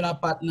our international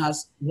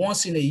partners.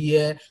 Once in a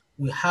year,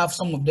 we have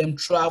some of them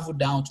travel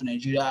down to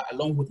Nigeria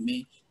along with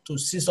me to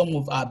see some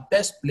of our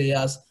best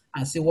players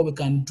and see what we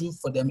can do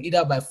for them,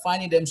 either by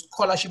finding them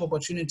scholarship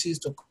opportunities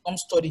to come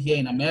study here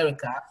in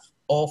America,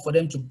 or for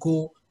them to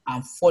go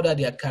and further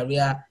their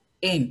career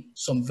in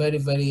some very,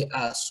 very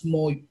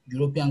small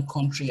European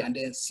country, and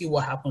then see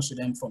what happens to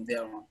them from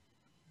there on.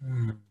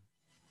 Mm.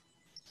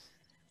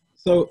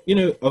 So,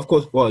 of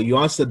course, well, you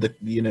answered the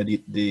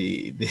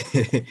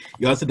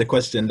you answered the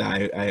question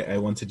that I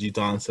wanted you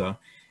to answer.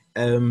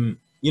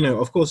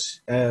 Of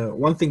course,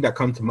 one thing that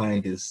comes to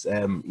mind is,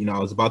 I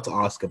was about to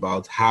ask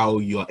about how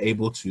you are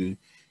able to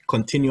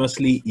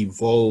continuously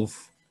evolve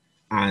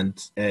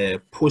and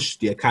push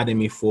the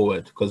academy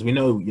forward, because we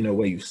know,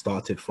 where you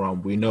started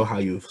from. We know how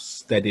you've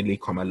steadily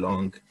come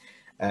along.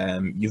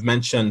 You've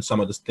mentioned some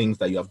of the things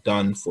that you have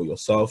done for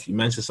yourself. You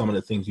mentioned some of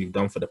the things you've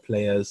done for the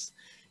players.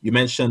 You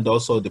mentioned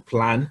also the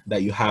plan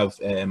that you have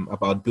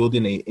about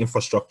building an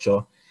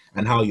infrastructure,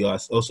 and how you are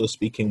also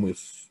speaking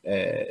with,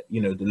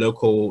 the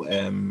local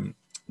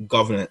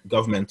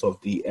government of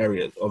the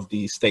area, of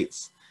the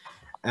states.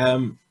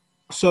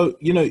 So,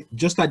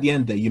 just at the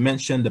end there, you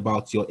mentioned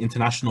about your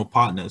international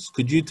partners.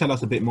 Could you tell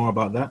us a bit more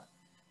about that?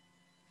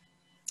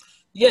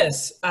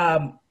 Yes,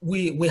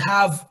 we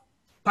have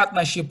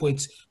partnership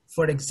with,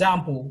 for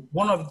example,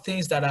 one of the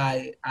things that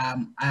I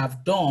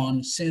have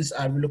done since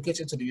I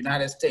relocated to the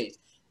United States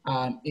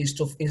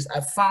is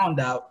I found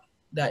out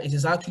that it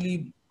is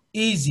actually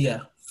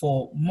easier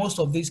for most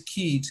of these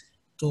kids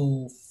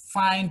to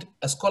find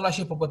a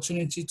scholarship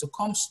opportunity to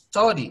come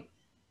study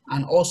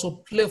and also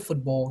play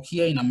football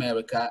here in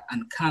America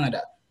and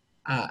Canada.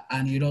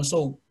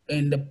 So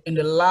in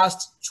the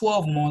last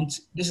 12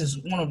 months, this is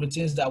one of the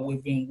things that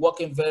we've been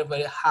working very,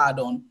 very hard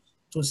on,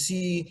 to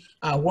see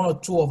one or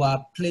two of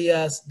our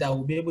players that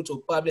will be able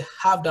to probably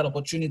have that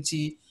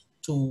opportunity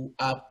to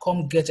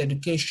come get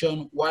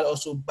education while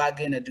also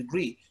bagging a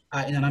degree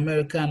in an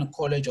American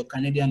college or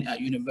Canadian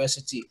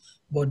university.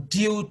 But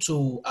due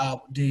to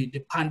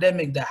the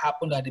pandemic that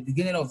happened at the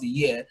beginning of the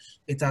year,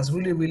 it has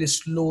really, really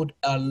slowed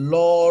a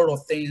lot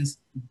of things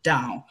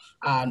down.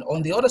 And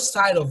on the other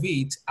side of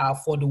it,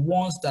 for the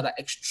ones that are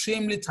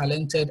extremely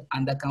talented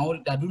and that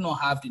do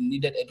not have the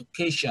needed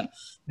education,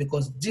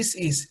 because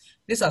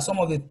these are some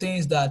of the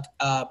things that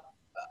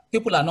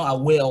people are not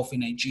aware of in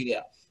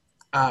Nigeria.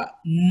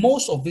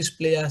 Most of these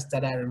players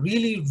that are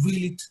really,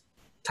 really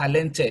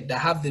talented, that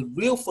have the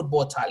real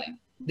football talent,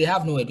 they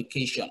have no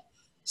education,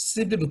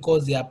 simply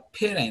because their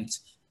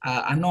parents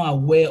are not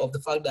aware of the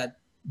fact that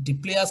the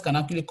players can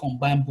actually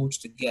combine both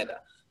together.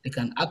 They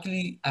can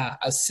actually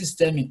assist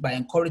them by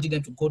encouraging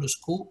them to go to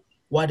school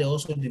while they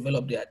also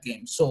develop their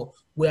game. So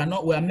we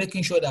are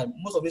making sure that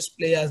most of these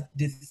players,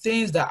 the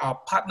things that our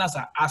partners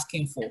are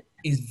asking for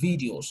is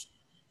videos.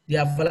 The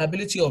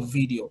availability of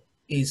video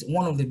is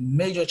one of the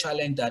major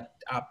challenges that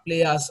our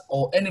players,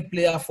 or any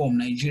player from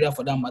Nigeria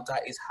for that matter,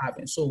 is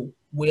having. So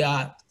we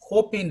are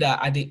hoping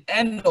that at the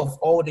end of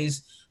all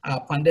this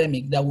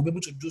pandemic, that we'll be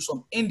able to do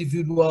some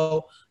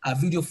individual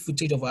video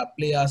footage of our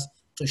players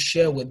to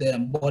share with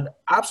them. But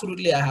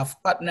absolutely, I have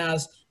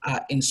partners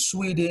in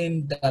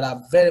Sweden that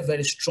are very,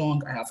 very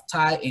strong. I have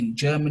Thai in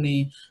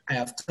Germany. I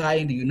have Thai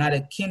in the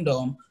United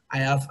Kingdom. I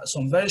have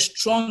some very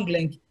strong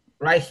link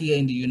right here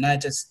in the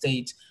United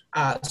States.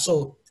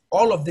 So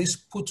all of this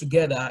put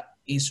together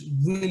is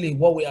really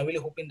what we are really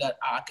hoping that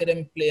our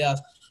academy players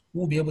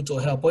will be able to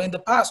help. But in the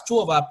past, two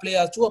of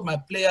my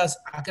players,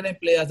 academy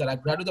players that are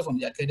graduated from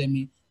the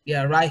academy, they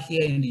are right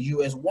here in the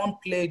US. One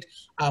played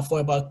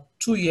for about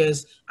 2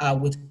 years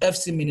with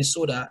FC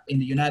Minnesota in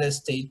the United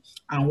States,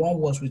 and one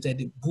was with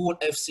the Bull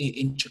FC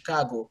in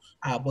Chicago.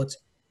 But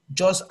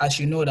just as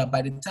you know, that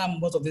by the time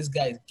most of these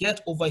guys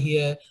get over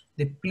here,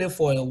 they play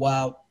for a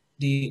while,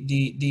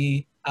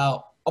 the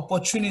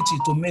opportunity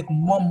to make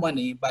more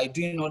money by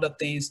doing other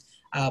things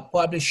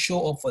probably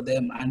show up for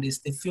them, and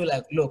they feel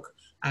like, look,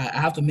 I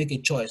have to make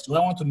a choice. Do I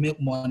want to make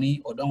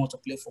money or do I want to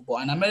play football?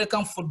 And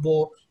American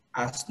football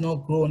has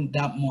not grown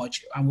that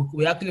much, and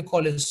we actually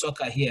call it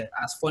soccer here,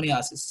 as funny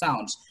as it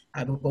sounds.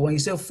 But when you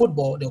say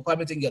football, they'll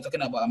probably think you're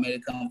talking about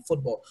American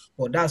football.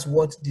 But that's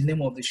what the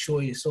name of the show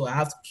is. So I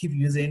have to keep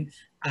using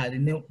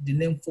the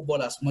name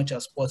football as much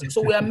as possible.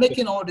 So we are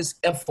making all these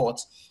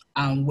efforts,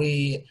 and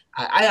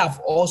I have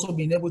also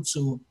been able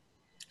to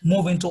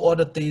move into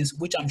other things,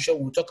 which I'm sure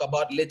we'll talk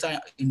about later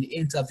in the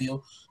interview,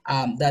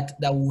 that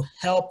will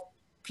help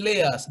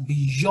players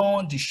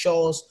beyond the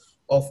shores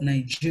of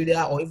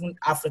Nigeria or even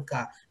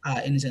Africa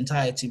in its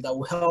entirety, that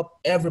will help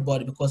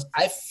everybody, because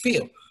I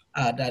feel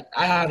that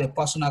I have a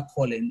personal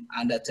calling,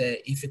 and that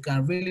if you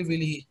can really,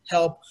 really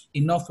help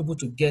enough people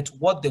to get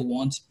what they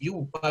want, you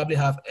will probably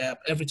have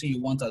everything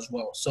you want as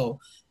well. So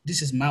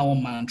this is my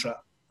own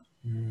mantra.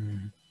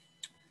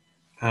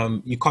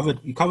 You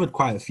covered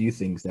quite a few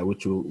things there,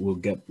 which we'll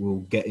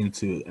get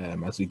into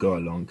as we go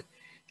along.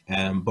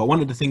 But one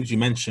of the things you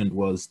mentioned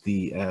was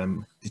the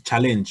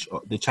challenge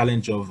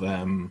of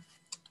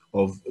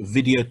of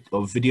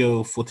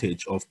video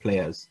footage of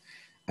players.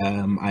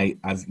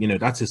 I've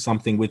that is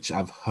something which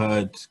I've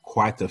heard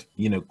quite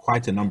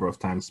a number of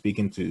times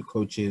speaking to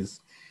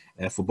coaches,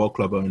 football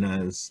club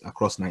owners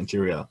across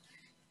Nigeria.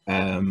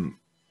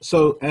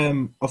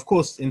 Of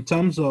course, in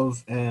terms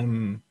of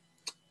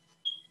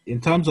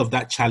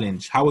that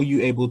challenge, how are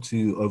you able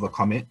to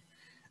overcome it?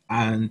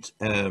 And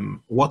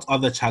what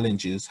other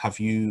challenges have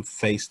you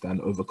faced and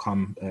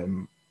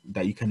overcome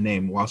that you can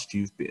name whilst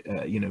you've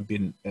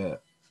been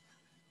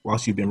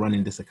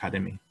running this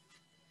academy?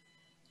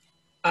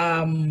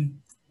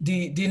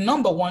 The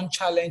number one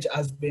challenge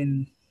has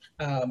been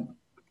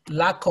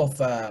lack of.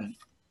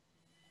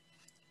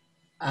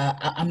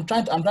 I'm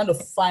trying to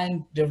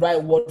find the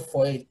right word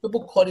for it.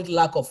 People call it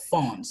lack of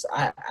funds.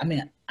 I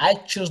mean, I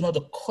choose not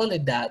to call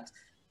it that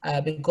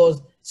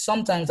because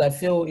sometimes I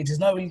feel it is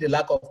not really the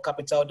lack of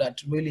capital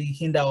that really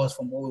hinder us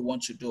from what we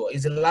want to do.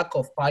 It's a lack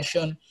of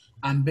passion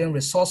and being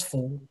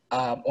resourceful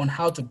on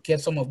how to get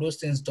some of those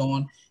things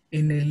done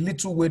in a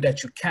little way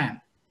that you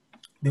can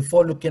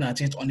before looking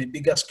at it on a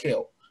bigger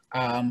scale.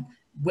 I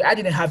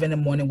didn't have any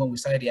money when we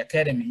started the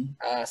academy.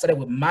 I started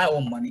with my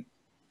own money.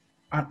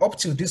 And up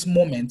to this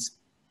moment,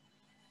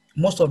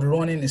 most of the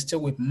running is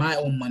still with my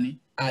own money,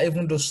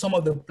 even though some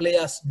of the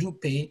players do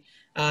pay.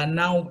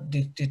 Now,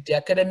 the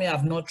academy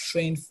have not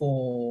trained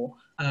for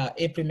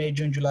April, May,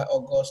 June, July,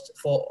 August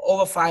for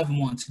over 5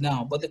 months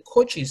now. But the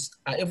coaches,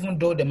 even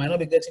though they might not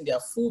be getting their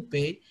full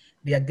pay,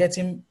 they are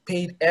getting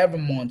paid every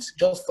month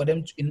just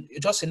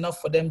enough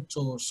for them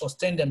to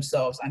sustain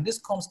themselves. And this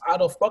comes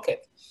out of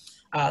pocket.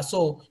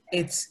 So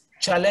it's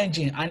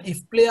challenging, and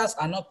if players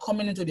are not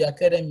coming into the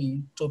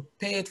academy to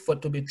pay it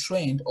to be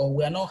trained, or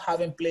we are not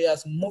having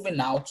players moving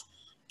out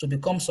to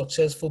become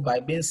successful by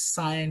being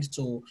signed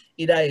to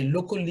either a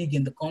local league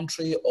in the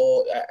country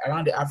or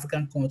around the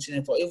African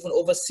continent or even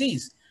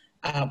overseas,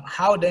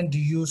 how then do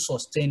you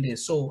sustain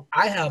this? So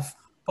I've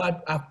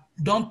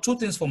done two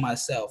things for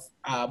myself.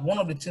 One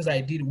of the things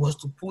I did was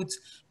to put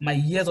my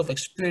years of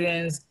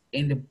experience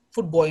in the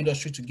football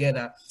industry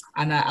together.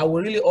 And I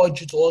will really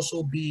urge you to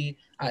also be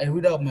a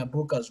reader of my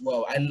book as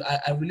well.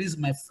 I released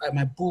my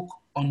book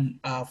on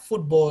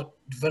football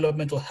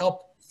development to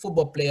help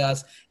football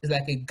players. It's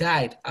like a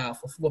guide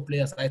for football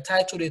players. I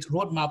titled it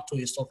Roadmap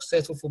to a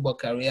Successful Football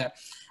Career.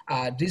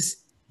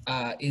 This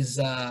is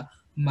a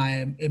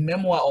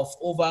memoir of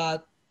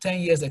over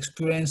 10 years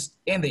experience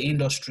in the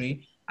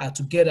industry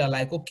together.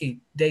 Like, okay,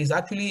 there is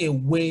actually a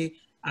way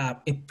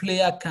a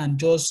player can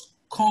just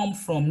come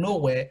from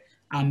nowhere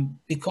and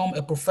become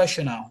a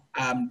professional.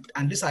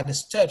 And these are the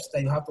steps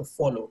that you have to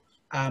follow.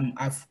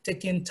 I've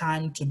taken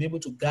time to be able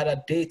to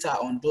gather data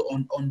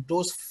on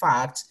those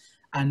facts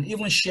and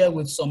even share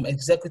with some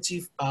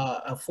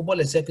football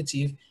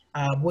executive,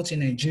 both in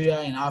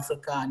Nigeria, in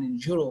Africa, and in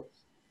Europe,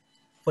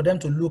 for them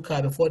to look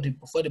at before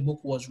the book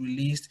was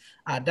released.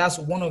 That's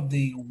one of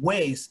the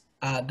ways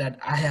that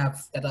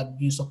I've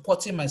been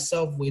supporting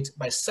myself with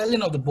by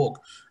selling of the book.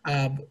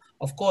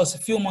 Of course, a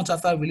few months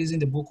after releasing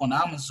the book on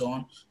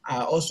Amazon,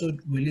 I also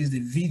released the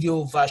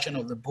video version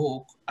of the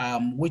book,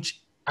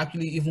 which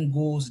actually even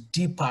goes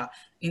deeper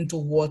into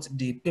what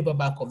the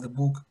paperback of the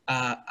book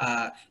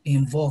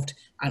involved.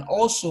 And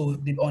also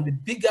on the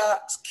bigger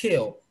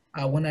scale,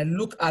 when I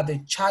look at the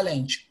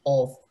challenge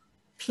of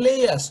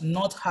players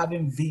not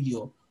having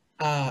video,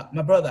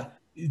 my brother,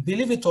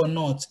 believe it or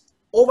not,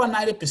 over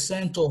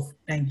 90% of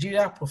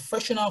Nigeria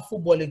professional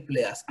football league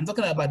players, I'm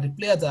talking about the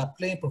players that are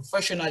playing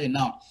professionally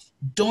now,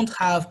 don't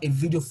have a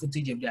video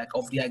footage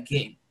of their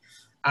game.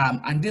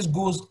 And this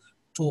goes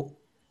to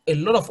a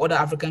lot of other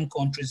African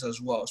countries as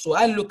well. So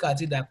I look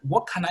at it like,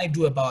 what can I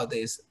do about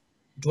this?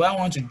 Do I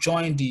want to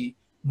join the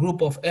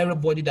group of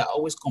everybody that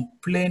always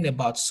complain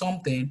about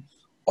something,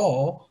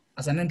 or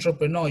as an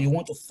entrepreneur, you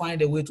want to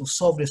find a way to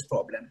solve this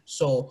problem?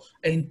 So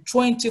in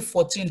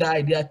 2014, the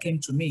idea came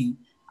to me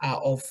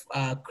of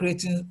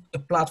creating a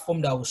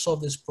platform that will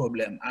solve this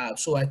problem.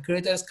 So I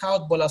created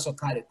Scout Baller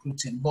Soccer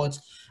Recruiting, but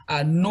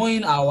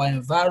knowing our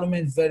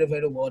environment very,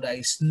 very well, that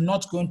it's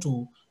not going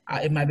to,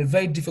 it might be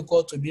very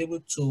difficult to be able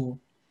to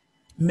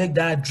make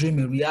that dream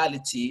a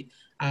reality.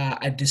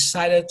 I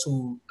decided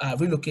to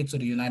relocate to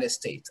the United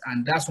States.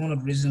 And that's one of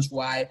the reasons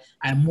why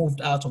I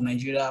moved out of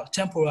Nigeria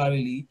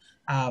temporarily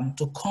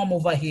to come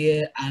over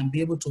here and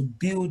be able to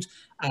build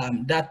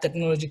that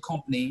technology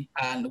company,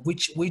 and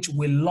which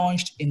we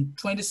launched in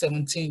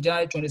 2017,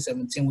 January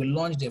 2017. We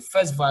launched the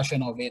first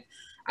version of it.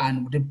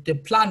 And the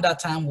plan that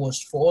time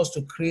was for us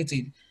to create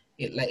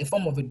it like a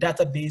form of a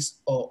database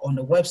or on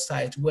the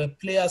website where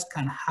players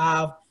can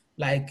have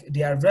like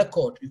their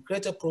record. You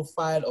create a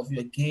profile of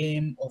your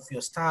game, of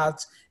your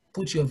stats,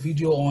 put your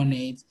video on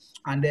it,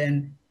 and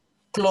then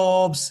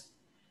clubs,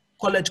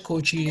 college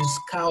coaches,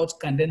 scouts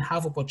can then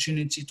have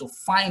opportunity to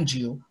find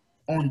you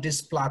on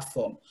this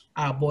platform.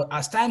 But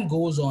as time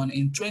goes on,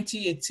 in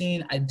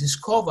 2018, I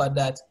discovered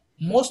that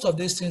most of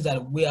these things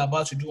that we're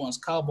about to do on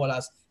Scout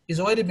Ballers is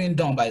already being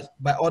done by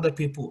other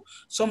people.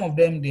 Some of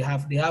them, they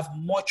have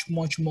much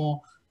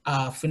more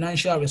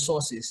financial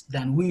resources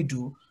than we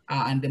do,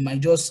 and they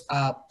might just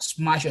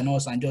smash on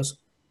us and just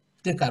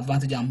take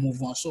advantage and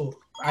move on. So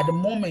at the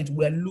moment,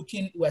 we're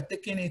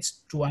taking it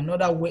to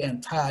another way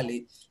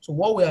entirely. So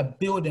what we are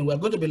building, we're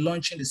going to be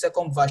launching the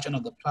second version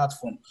of the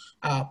platform,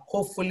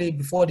 hopefully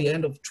before the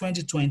end of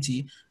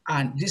 2020.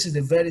 And this is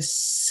a very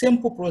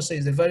simple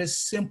process, a very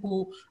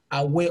simple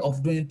way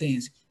of doing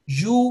things.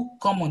 You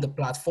come on the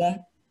platform,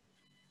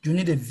 you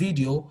need a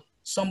video,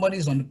 somebody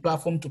is on the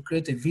platform to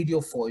create a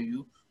video for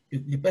you.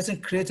 The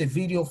person creates a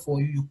video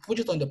for you, you put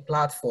it on the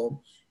platform.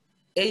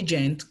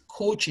 Agent,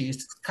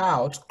 coaches,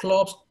 scouts,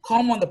 clubs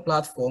come on the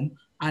platform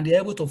and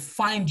they're able to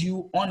find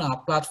you on our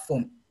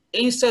platform.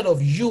 Instead of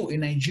you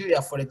in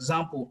Nigeria, for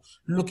example,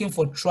 looking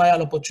for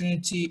trial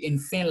opportunity in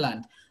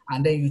Finland,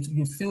 and then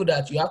you feel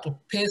that you have to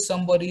pay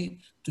somebody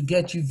to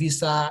get you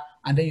visa,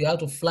 and then you have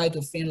to fly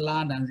to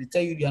Finland and they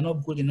tell you you're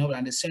not good enough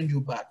and they send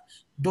you back.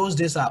 Those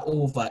days are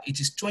over.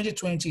 It is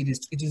 2020,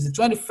 it is the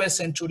 21st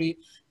century.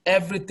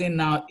 Everything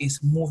now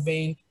is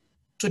moving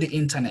to the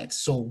internet.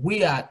 So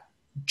we are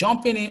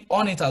jumping in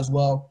on it as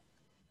well,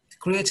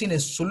 creating a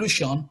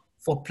solution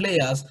for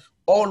players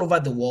all over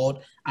the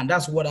world. And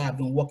that's what I have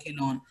been working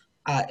on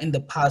in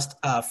the past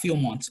few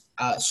months.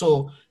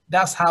 So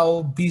that's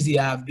how busy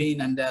I've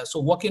been. And so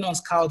working on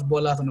Scout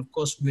Ballers and of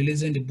course,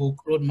 releasing the book,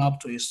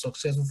 Roadmap to a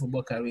Successful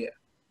Football Career.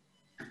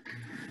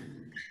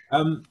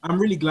 I'm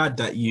really glad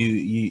that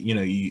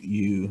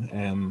you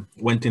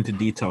went into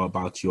detail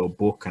about your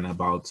book and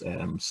about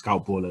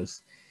Scout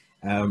Ballers,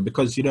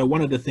 because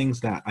one of the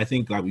things that I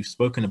think like we've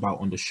spoken about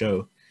on the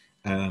show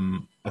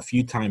a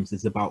few times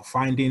is about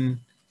finding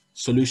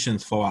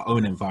solutions for our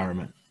own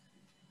environment,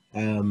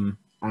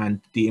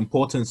 and the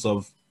importance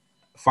of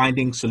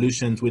finding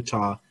solutions which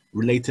are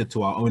related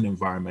to our own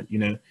environment.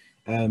 You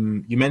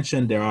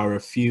mentioned there are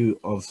a few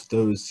of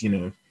those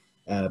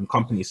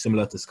companies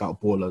similar to Scout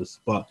Ballers,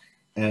 but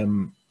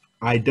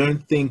I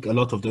don't think a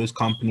lot of those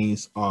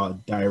companies are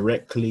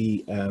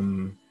directly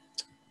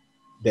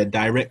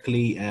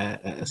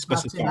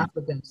specified.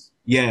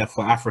 Yeah,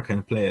 for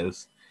African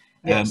players.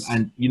 Yes.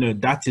 And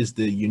that is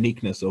the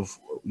uniqueness of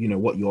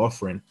what you're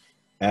offering.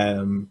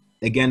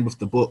 Again, with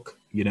the book,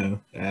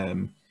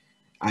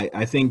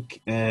 I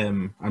think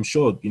I'm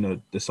sure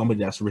there's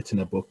somebody that's written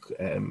a book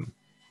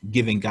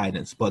giving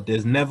guidance, but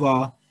there's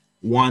never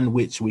one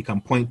which we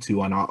can point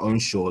to on our own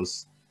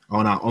shores,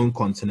 on our own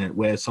continent,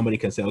 where somebody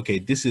can say, okay,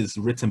 this is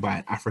written by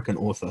an African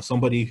author,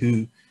 somebody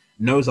who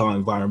knows our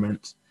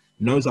environment,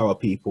 knows our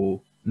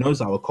people,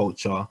 knows our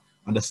culture,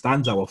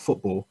 understands our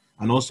football,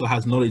 and also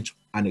has knowledge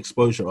and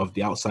exposure of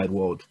the outside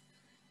world.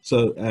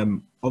 So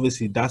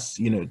obviously that's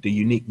the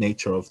unique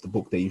nature of the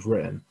book that you've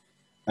written.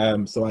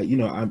 So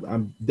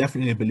I'm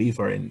definitely a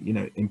believer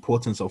in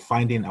importance of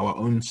finding our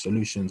own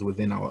solutions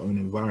within our own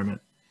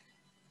environment.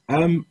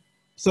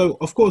 So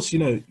of course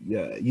you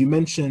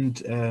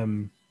mentioned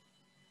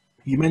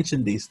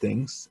these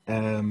things,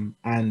 and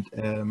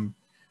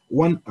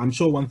I'm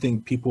sure one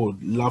thing people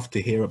love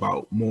to hear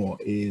about more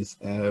is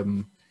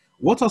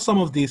what are some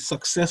of the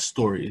success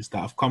stories that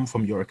have come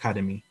from your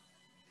academy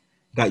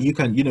that you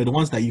can, the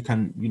ones that you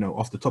can,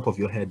 off the top of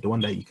your head, the one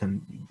that you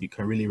can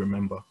really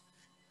remember?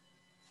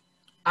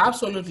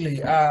 Absolutely.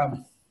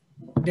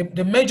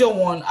 The major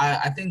one,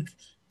 I think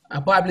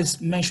I probably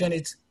mentioned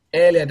it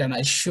earlier than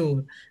I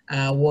should,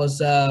 was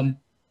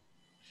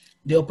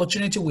the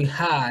opportunity we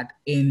had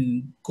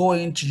in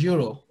going to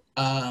Europe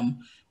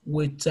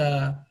with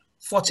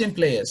 14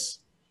 players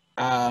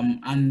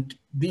and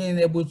being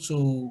able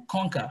to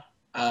conquer,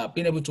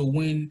 being able to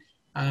win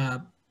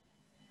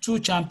 2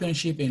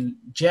 championships in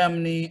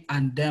Germany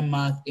and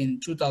Denmark in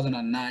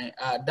 2009.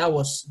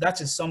 That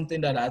is something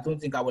that I don't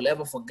think I will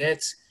ever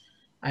forget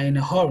in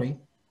a hurry,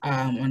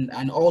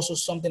 and also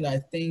something that I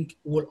think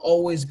will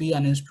always be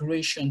an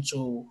inspiration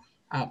to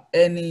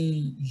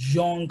any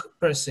young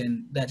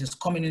person that is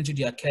coming into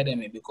the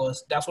academy,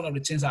 because that's one of the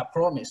things I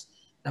promised,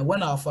 that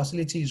when our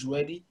facility is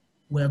ready,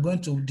 we are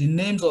going to, the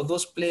names of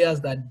those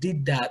players that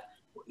did that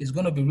is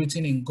going to be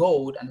written in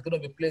gold, and it's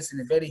going to be placed in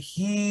a very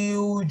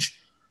huge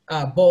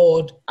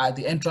board at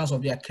the entrance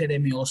of the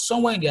academy or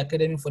somewhere in the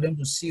academy for them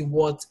to see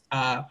what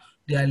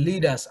their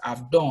leaders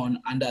have done,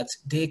 and that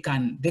they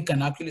can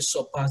actually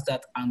surpass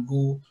that and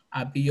go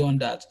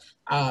beyond that.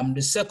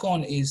 The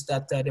second is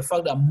that the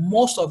fact that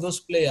most of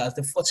those players,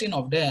 the 14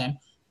 of them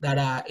that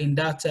are in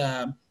that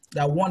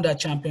that won that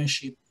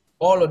championship,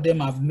 all of them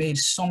have made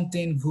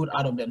something good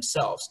out of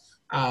themselves.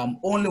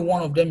 Only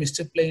one of them is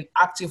still playing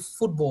active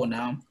football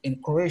now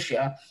in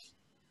Croatia.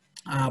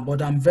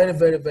 But I'm very,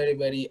 very, very,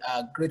 very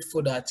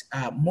grateful that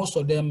most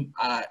of them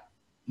are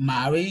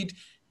married.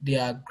 They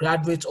are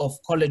graduates of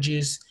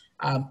colleges.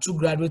 2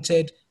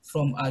 graduated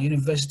from a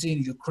university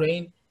in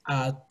Ukraine.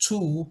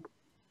 2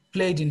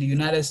 played in the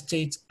United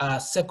States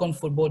second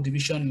football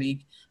division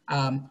league.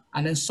 And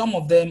then some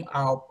of them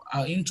are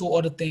into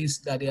other things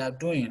that they are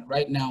doing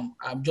right now,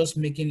 just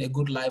making a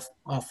good life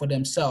for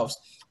themselves.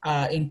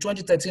 In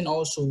 2013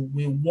 also,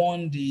 we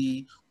won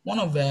one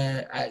of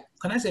the,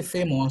 can I say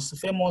famous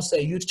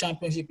youth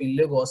championship in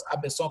Lagos,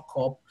 Abeson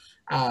Cup.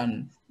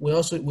 And we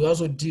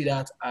also did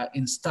that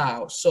in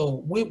style.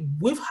 So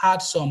we've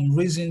had some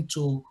reason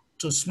to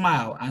to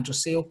smile and to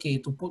say, okay,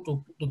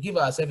 to give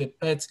ourselves a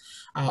pat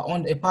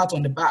on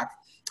the back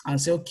and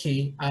say,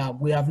 okay,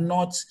 we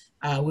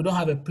don't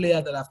have a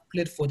player that have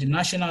played for the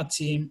national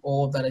team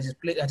or that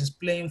is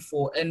playing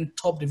for any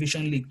top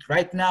division league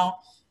right now,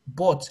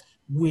 but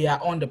we are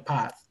on the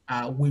path.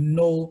 We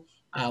know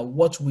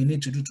what we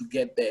need to do to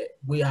get there.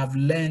 We have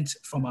learned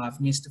from our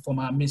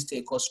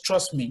mistake. Because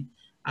trust me,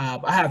 I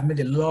have made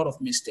a lot of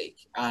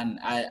mistakes, and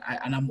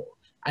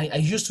I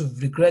used to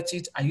regret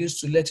it. I used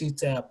to let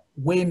it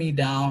weigh me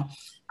down,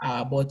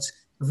 but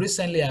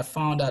recently I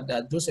found out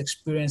that those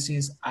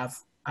experiences are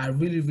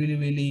really, really,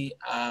 really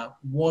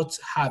worth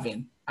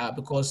having.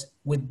 Because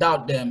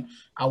without them,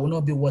 I will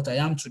not be what I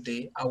am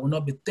today. I will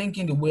not be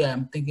thinking the way I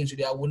am thinking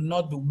today. I will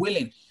not be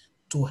willing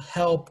to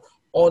help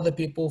other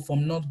people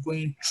from not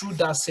going through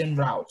that same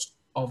route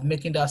of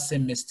making that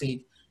same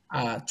mistake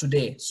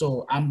today.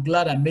 So I'm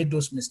glad I made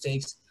those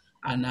mistakes,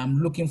 and I'm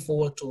looking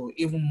forward to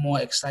even more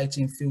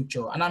exciting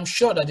future. And I'm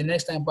sure that the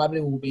next time probably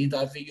you'll be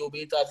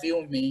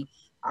interviewing me,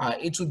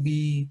 it will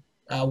be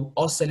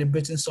us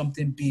celebrating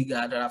something big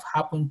that have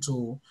happened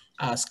to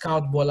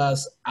Scout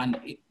Ballers, and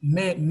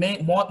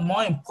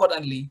more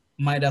importantly,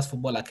 Midas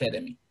Football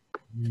Academy.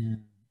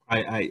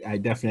 I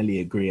definitely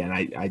agree, and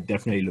I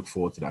definitely look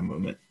forward to that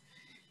moment.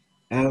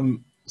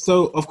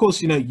 So of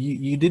course,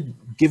 you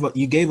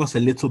gave us a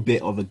little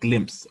bit of a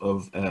glimpse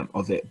of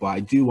it, but I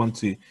do want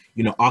to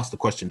ask the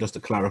question just to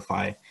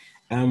clarify.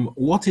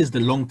 What is the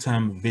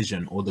long-term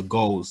vision or the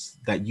goals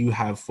that you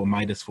have for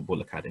Midas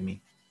Football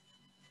Academy?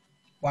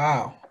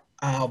 Wow.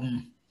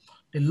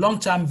 The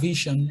long-term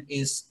vision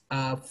is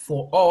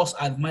for us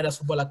at Midas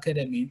Football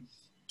Academy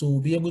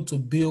to be able to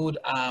build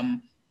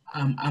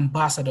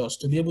ambassadors,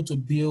 to be able to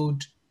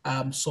build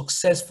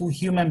successful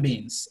human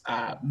beings,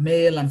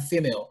 male and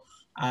female,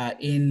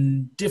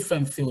 in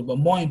different fields, but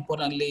more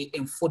importantly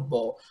in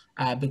football,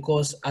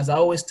 because as I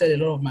always tell a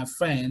lot of my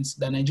friends,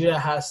 that Nigeria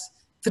has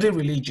three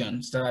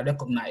religions that are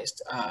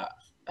recognized: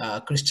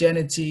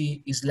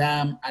 Christianity,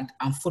 Islam,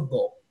 and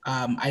football.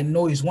 I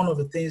know it's one of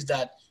the things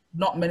that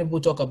not many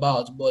people talk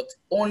about, but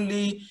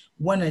only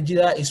when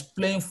Nigeria is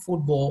playing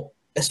football,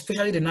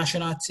 especially the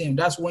national team,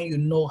 that's when you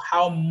know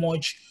how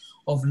much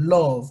of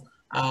love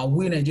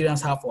we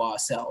Nigerians have for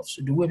ourselves.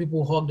 The way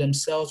people hug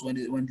themselves when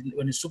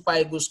the Super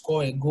Eagles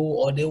score a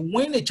goal or they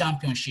win a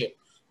championship,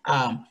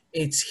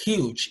 it's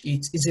huge.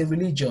 It's a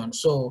religion.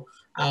 So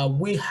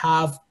we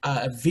have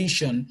a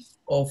vision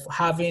of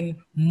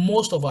having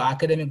most of our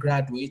academic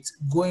graduates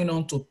going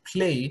on to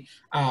play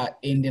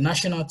in the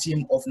national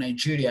team of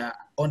Nigeria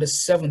on the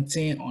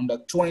 17, on the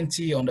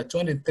 20, on the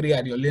 23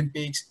 at the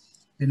Olympics,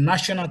 the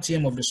national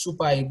team of the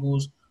Super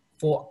Eagles,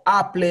 for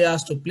our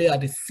players to play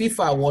at the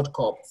FIFA World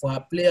Cup, for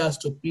our players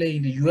to play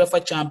in the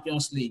UEFA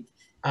Champions League,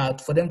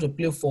 for them to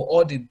play for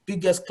all the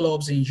biggest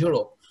clubs in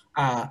Europe.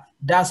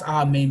 That's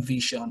our main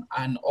vision.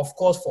 And of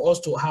course, for us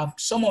to have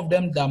some of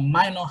them that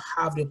might not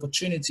have the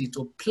opportunity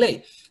to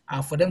play,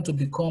 for them to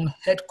become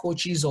head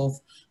coaches of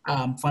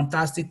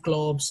fantastic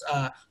clubs,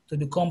 to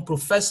become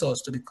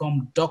professors, to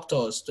become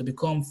doctors, to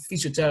become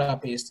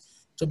physiotherapists,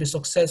 to be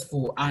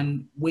successful.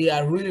 And we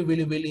are really,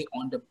 really, really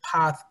on the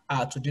path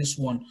to this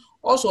one.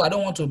 Also, I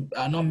don't want to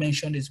not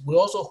mention this. We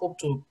also hope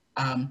to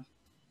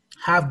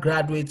have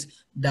graduates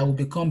that will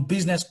become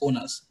business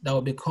owners, that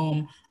will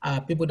become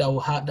people that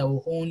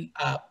will own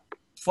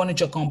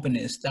furniture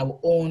companies, that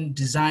will own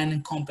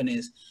design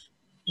companies.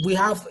 We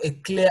have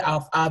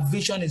our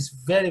vision is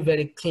very,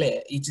 very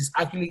clear. It is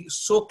actually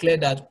so clear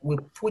that we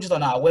put it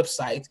on our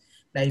website.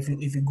 That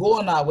if you go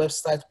on our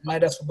website,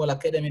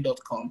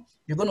 midasfootballacademy.com,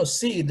 you're going to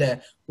see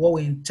that what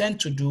we intend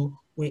to do,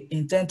 we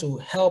intend to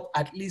help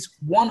at least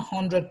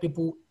 100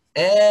 people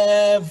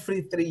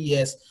every 3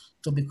 years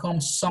to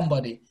become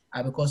somebody.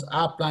 Because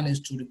our plan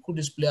is to recruit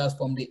these players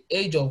from the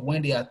age of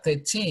when they are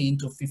 13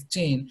 to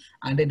 15,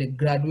 and then they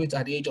graduate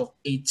at the age of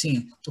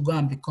 18 to go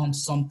and become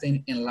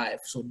something in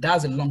life. So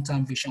that's a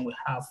long-term vision we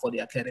have for the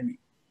academy.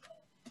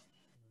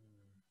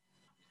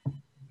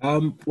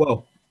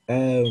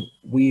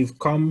 We've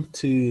come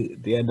to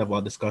the end of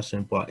our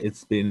discussion, but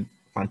it's been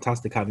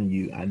fantastic having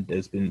you, and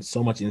there's been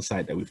so much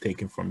insight that we've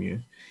taken from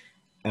you.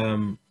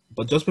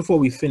 But just before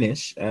we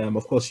finish,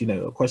 of course,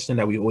 a question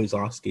that we always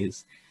ask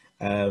is,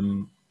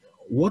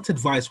 what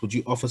advice would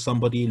you offer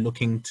somebody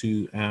looking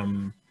to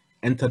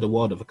enter the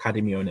world of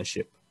academy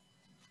ownership?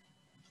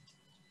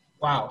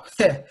 Wow.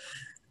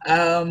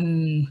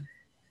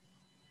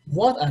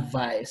 What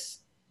advice?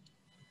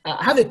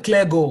 Have a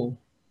clear goal.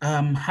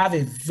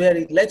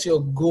 Let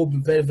your goal be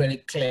very, very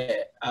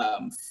clear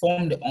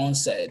from the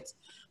onset.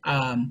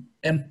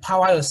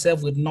 Empower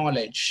yourself with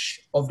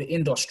knowledge of the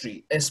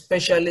industry,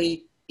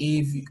 especially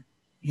if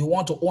you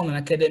want to own an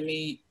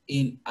academy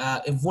in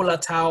a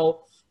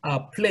volatile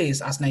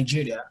place as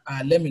Nigeria.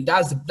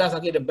 That's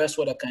actually the best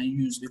word I can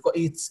use, because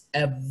it's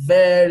a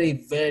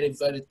very, very,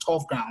 very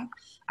tough ground.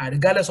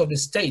 Regardless of the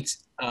state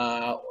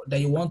that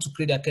you want to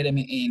create the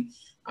academy in,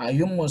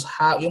 you must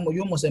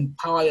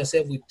empower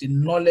yourself with the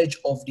knowledge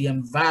of the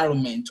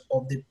environment,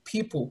 of the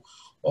people,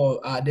 or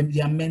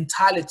their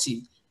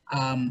mentality.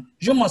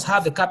 You must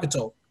have the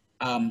capital.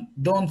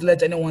 Don't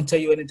let anyone tell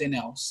you anything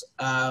else.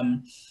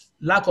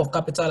 Lack of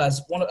capital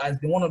has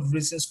been one of the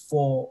reasons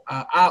for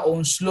our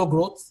own slow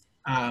growth.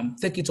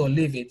 Take it or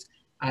leave it.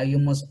 You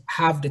must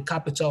have the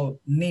capital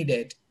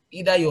needed.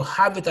 Either you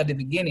have it at the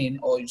beginning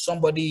or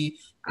somebody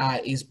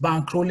is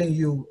bankrolling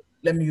you,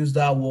 let me use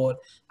that word,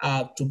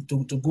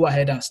 to go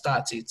ahead and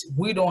start it.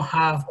 We don't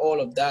have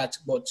all of that,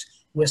 but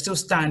we're still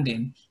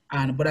standing.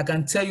 But I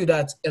can tell you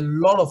that a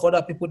lot of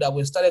other people that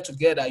we started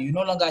together, you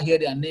no longer hear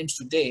their names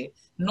today,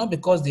 not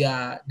because they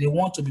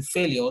want to be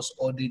failures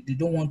or they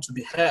don't want to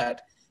be heard,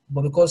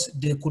 but because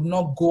they could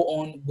not go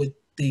on with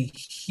the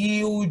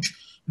huge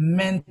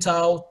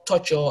mental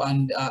torture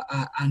and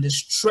the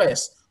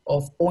stress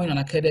of owning an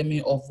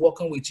academy, of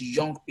working with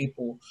young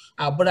people.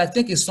 But I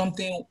think it's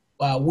something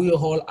we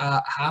all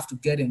have to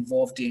get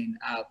involved in.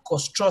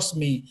 Because trust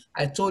me,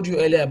 I told you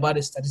earlier about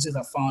the statistics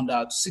I found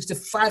out.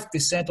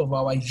 65% of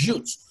our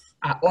youth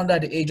are under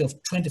the age of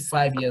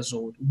 25 years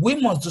old. We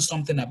must do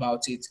something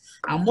about it.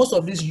 And most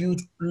of these youth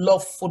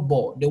love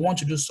football. They want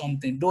to do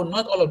something, though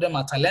not all of them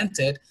are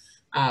talented.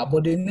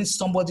 But they need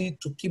somebody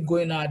to keep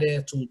going out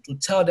there to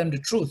tell them the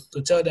truth,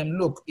 to tell them,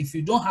 look, if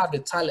you don't have the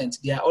talent,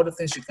 there are other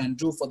things you can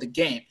do for the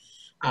game.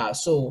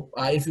 So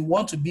if you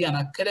want to be an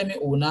academy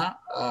owner,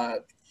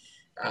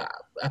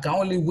 I can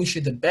only wish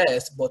you the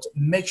best, but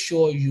make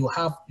sure you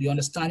have the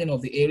understanding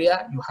of the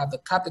area, you have the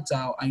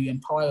capital, and you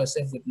empower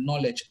yourself with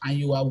knowledge, and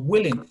you are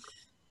willing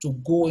to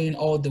go in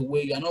all the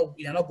way.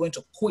 You're not going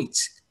to quit.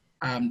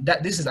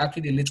 This is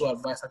actually the little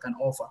advice I can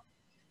offer.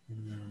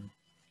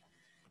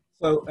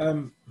 So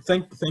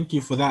thank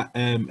you for that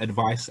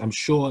advice. I'm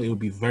sure it will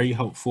be very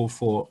helpful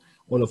for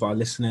all of our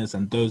listeners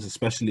and those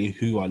especially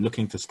who are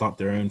looking to start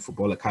their own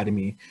football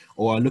academy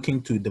or are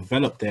looking to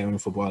develop their own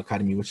football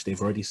academy, which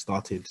they've already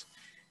started.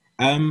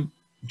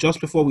 Just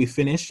before we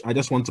finish, I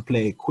just want to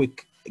play a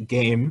quick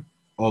game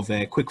of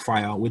quick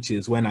fire, which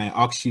is when I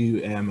ask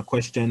you a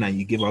question and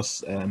you give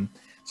us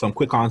some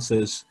quick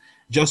answers,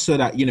 just so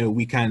that,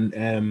 we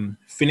can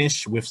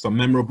finish with some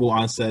memorable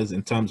answers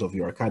in terms of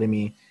your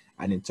academy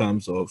and in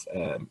terms of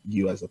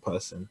you as a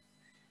person.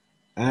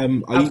 Are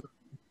you...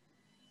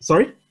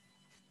 Sorry?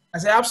 I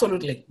say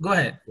absolutely. Go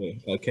ahead.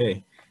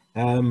 Okay.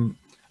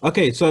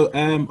 Okay. So,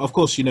 of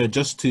course,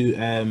 just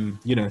to,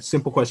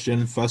 simple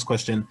question, first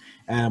question.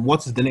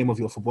 What is the name of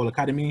your football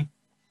academy?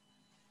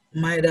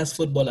 Midas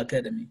Football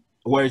Academy.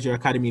 Where is your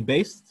academy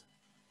based?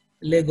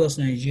 Lagos,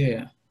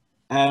 Nigeria.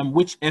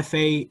 Which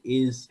FA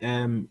is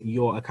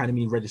your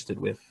academy registered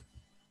with?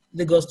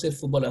 Lagos State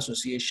Football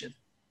Association.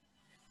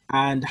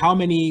 And how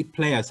many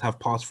players have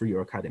passed through your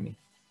academy?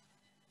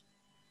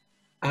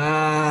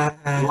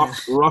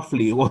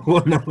 Roughly,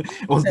 what number?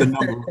 What's the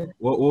number?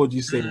 What would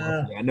you say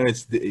roughly? I know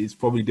it's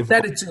probably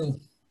difficult. 32.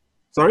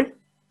 Sorry?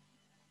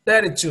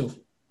 32.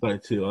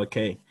 32.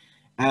 Okay.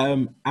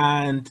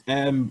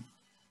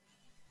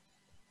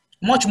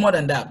 Much more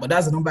than that, but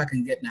that's the number I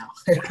can get now.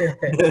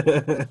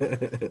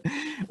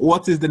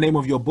 What is the name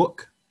of your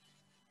book?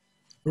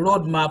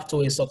 Roadmap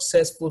to a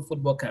Successful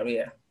Football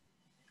Career.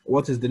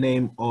 What is the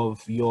name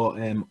of your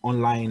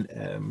online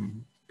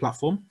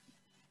platform?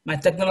 My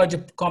technology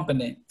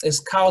company is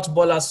Scout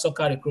Ballers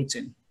Soccer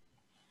Recruiting.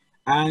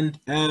 And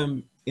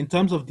in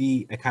terms of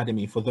the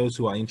academy, for those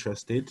who are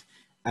interested,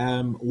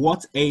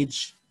 what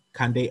age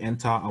can they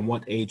enter and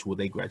what age will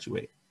they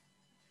graduate?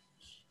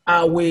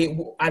 At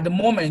the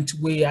moment,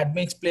 we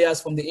admit players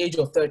from the age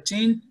of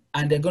 13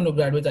 and they're going to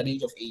graduate at the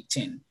age of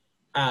 18.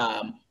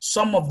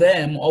 Some of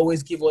them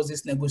always give us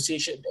this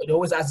negotiation. They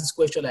always ask this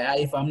question like,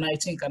 if I'm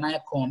 19, can I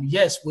come?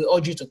 Yes, we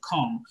urge you to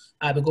come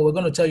because we're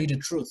going to tell you the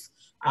truth.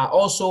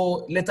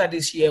 Also, later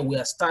this year, we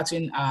are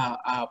starting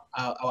our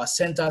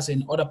centers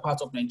in other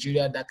parts of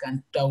Nigeria that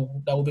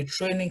will be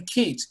training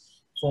kids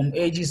from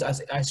ages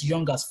as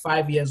young as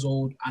 5 years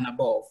old and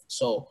above.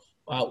 So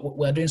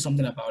we're doing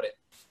something about it.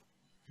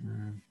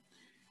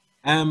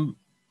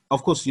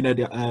 Of course,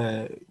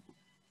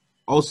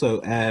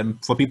 also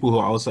for people who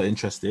are also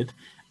interested,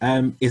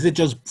 is it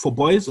just for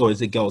boys or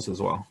is it girls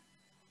as well?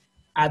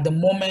 At the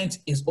moment,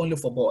 it's only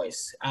for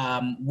boys.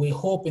 We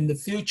hope in the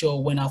future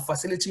when our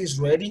facility is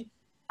ready,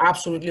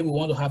 absolutely we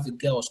want to have the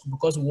girls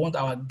because we want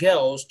our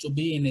girls to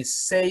be in a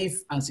safe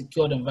and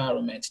secured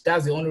environment.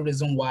 That's the only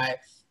reason why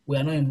we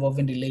are not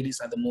involving the ladies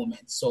at the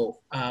moment. So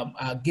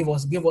give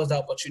us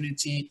the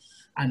opportunity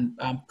and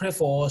pray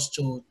for us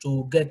to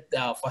get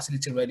our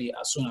facility ready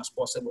as soon as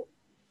possible.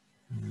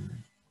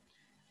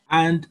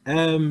 And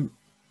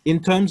in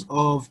terms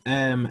of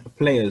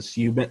players,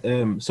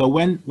 so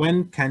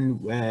when can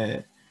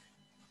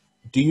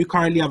do you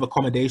currently have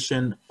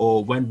accommodation,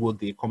 or when would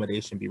the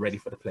accommodation be ready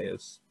for the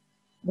players?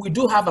 We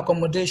do have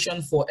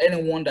accommodation for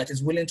anyone that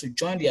is willing to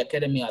join the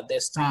academy at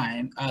this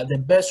time. The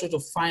best way to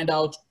find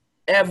out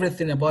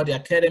everything about the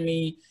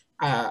academy,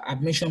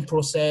 admission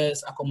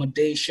process,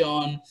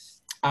 accommodation,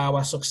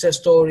 our success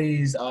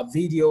stories, our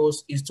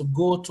videos, is to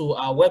go to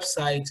our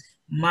website,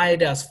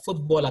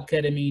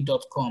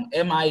 midasfootballacademy.com,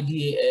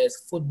 MIDAS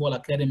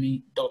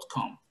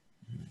footballacademy.com.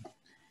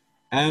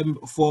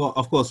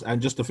 Of course,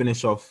 and just to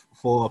finish off,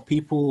 for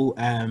people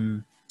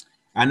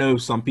I know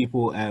some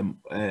people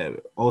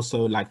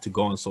also like to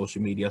go on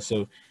social media.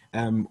 So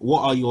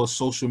what are your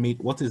social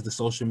media? What is the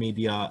social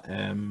media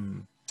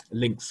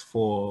links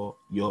for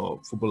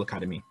your football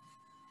academy?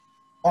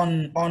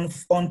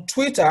 On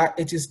Twitter,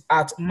 it is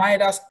at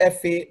Midas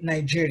FA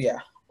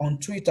Nigeria. On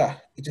Twitter,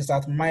 it is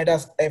at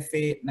Midas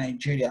FA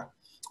Nigeria.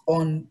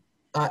 On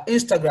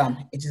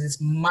Instagram, it is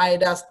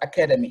Midas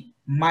Academy.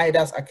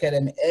 Midas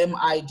Academy,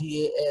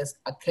 MIDAS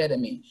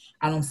Academy.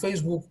 And on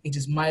Facebook, it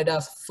is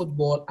Midas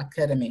Football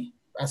Academy.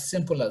 As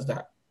simple as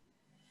that.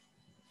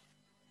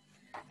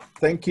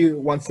 Thank you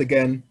once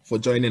again for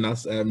joining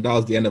us. That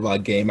was the end of our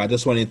game. I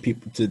just wanted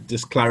people to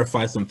just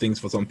clarify some things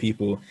for some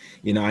people.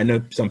 You know, I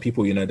know some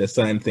people, you know, there's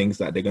certain things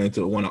that they're going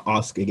to want to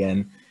ask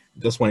again.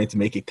 Just wanted to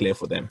make it clear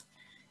for them.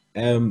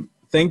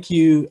 Thank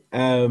you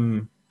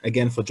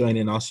again for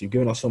joining us. You've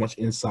given us so much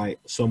insight,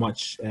 so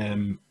much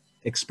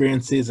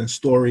experiences and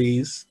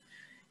stories.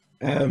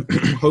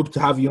 Hope to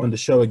have you on the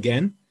show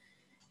again.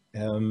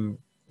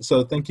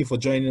 So thank you for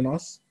joining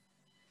us.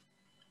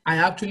 I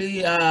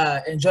actually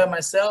enjoy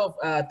myself.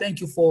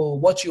 Thank you for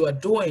what you are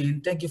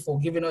doing. Thank you for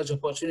giving us the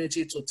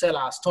opportunity to tell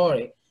our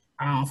story,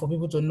 for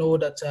people to know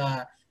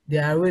that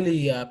there are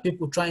really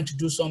people trying to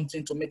do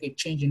something to make a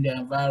change in their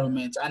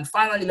environment. And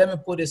finally, let me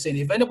put this in.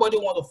 If anybody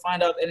wants to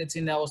find out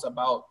anything else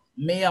about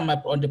me and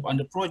on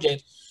the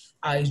project,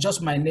 it's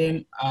just my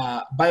name,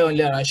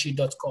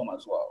 bayonlearashi.com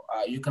as well.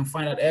 You can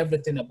find out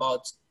everything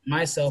about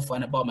myself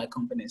and about my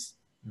companies.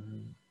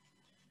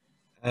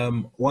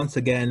 Once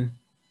again,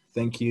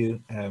 thank you.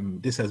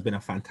 This has been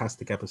a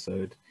fantastic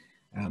episode.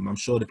 I'm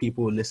sure the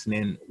people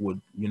listening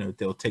would, you know,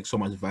 they'll take so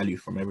much value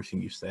from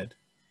everything you've said.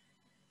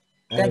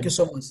 Thank you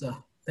so much, sir.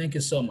 Thank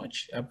you so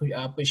much.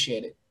 I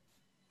appreciate it.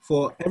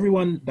 For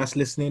everyone that's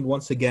listening,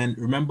 once again,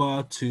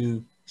 remember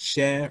to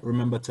share,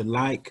 remember to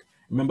like,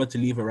 remember to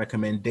leave a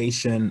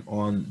recommendation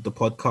on the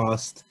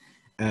podcast.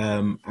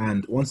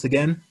 And once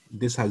again,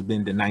 this has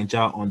been the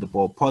Naija on the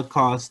Ball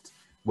podcast,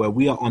 where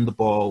we are on the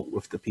ball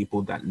with the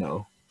people that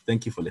know.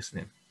 Thank you for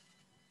listening.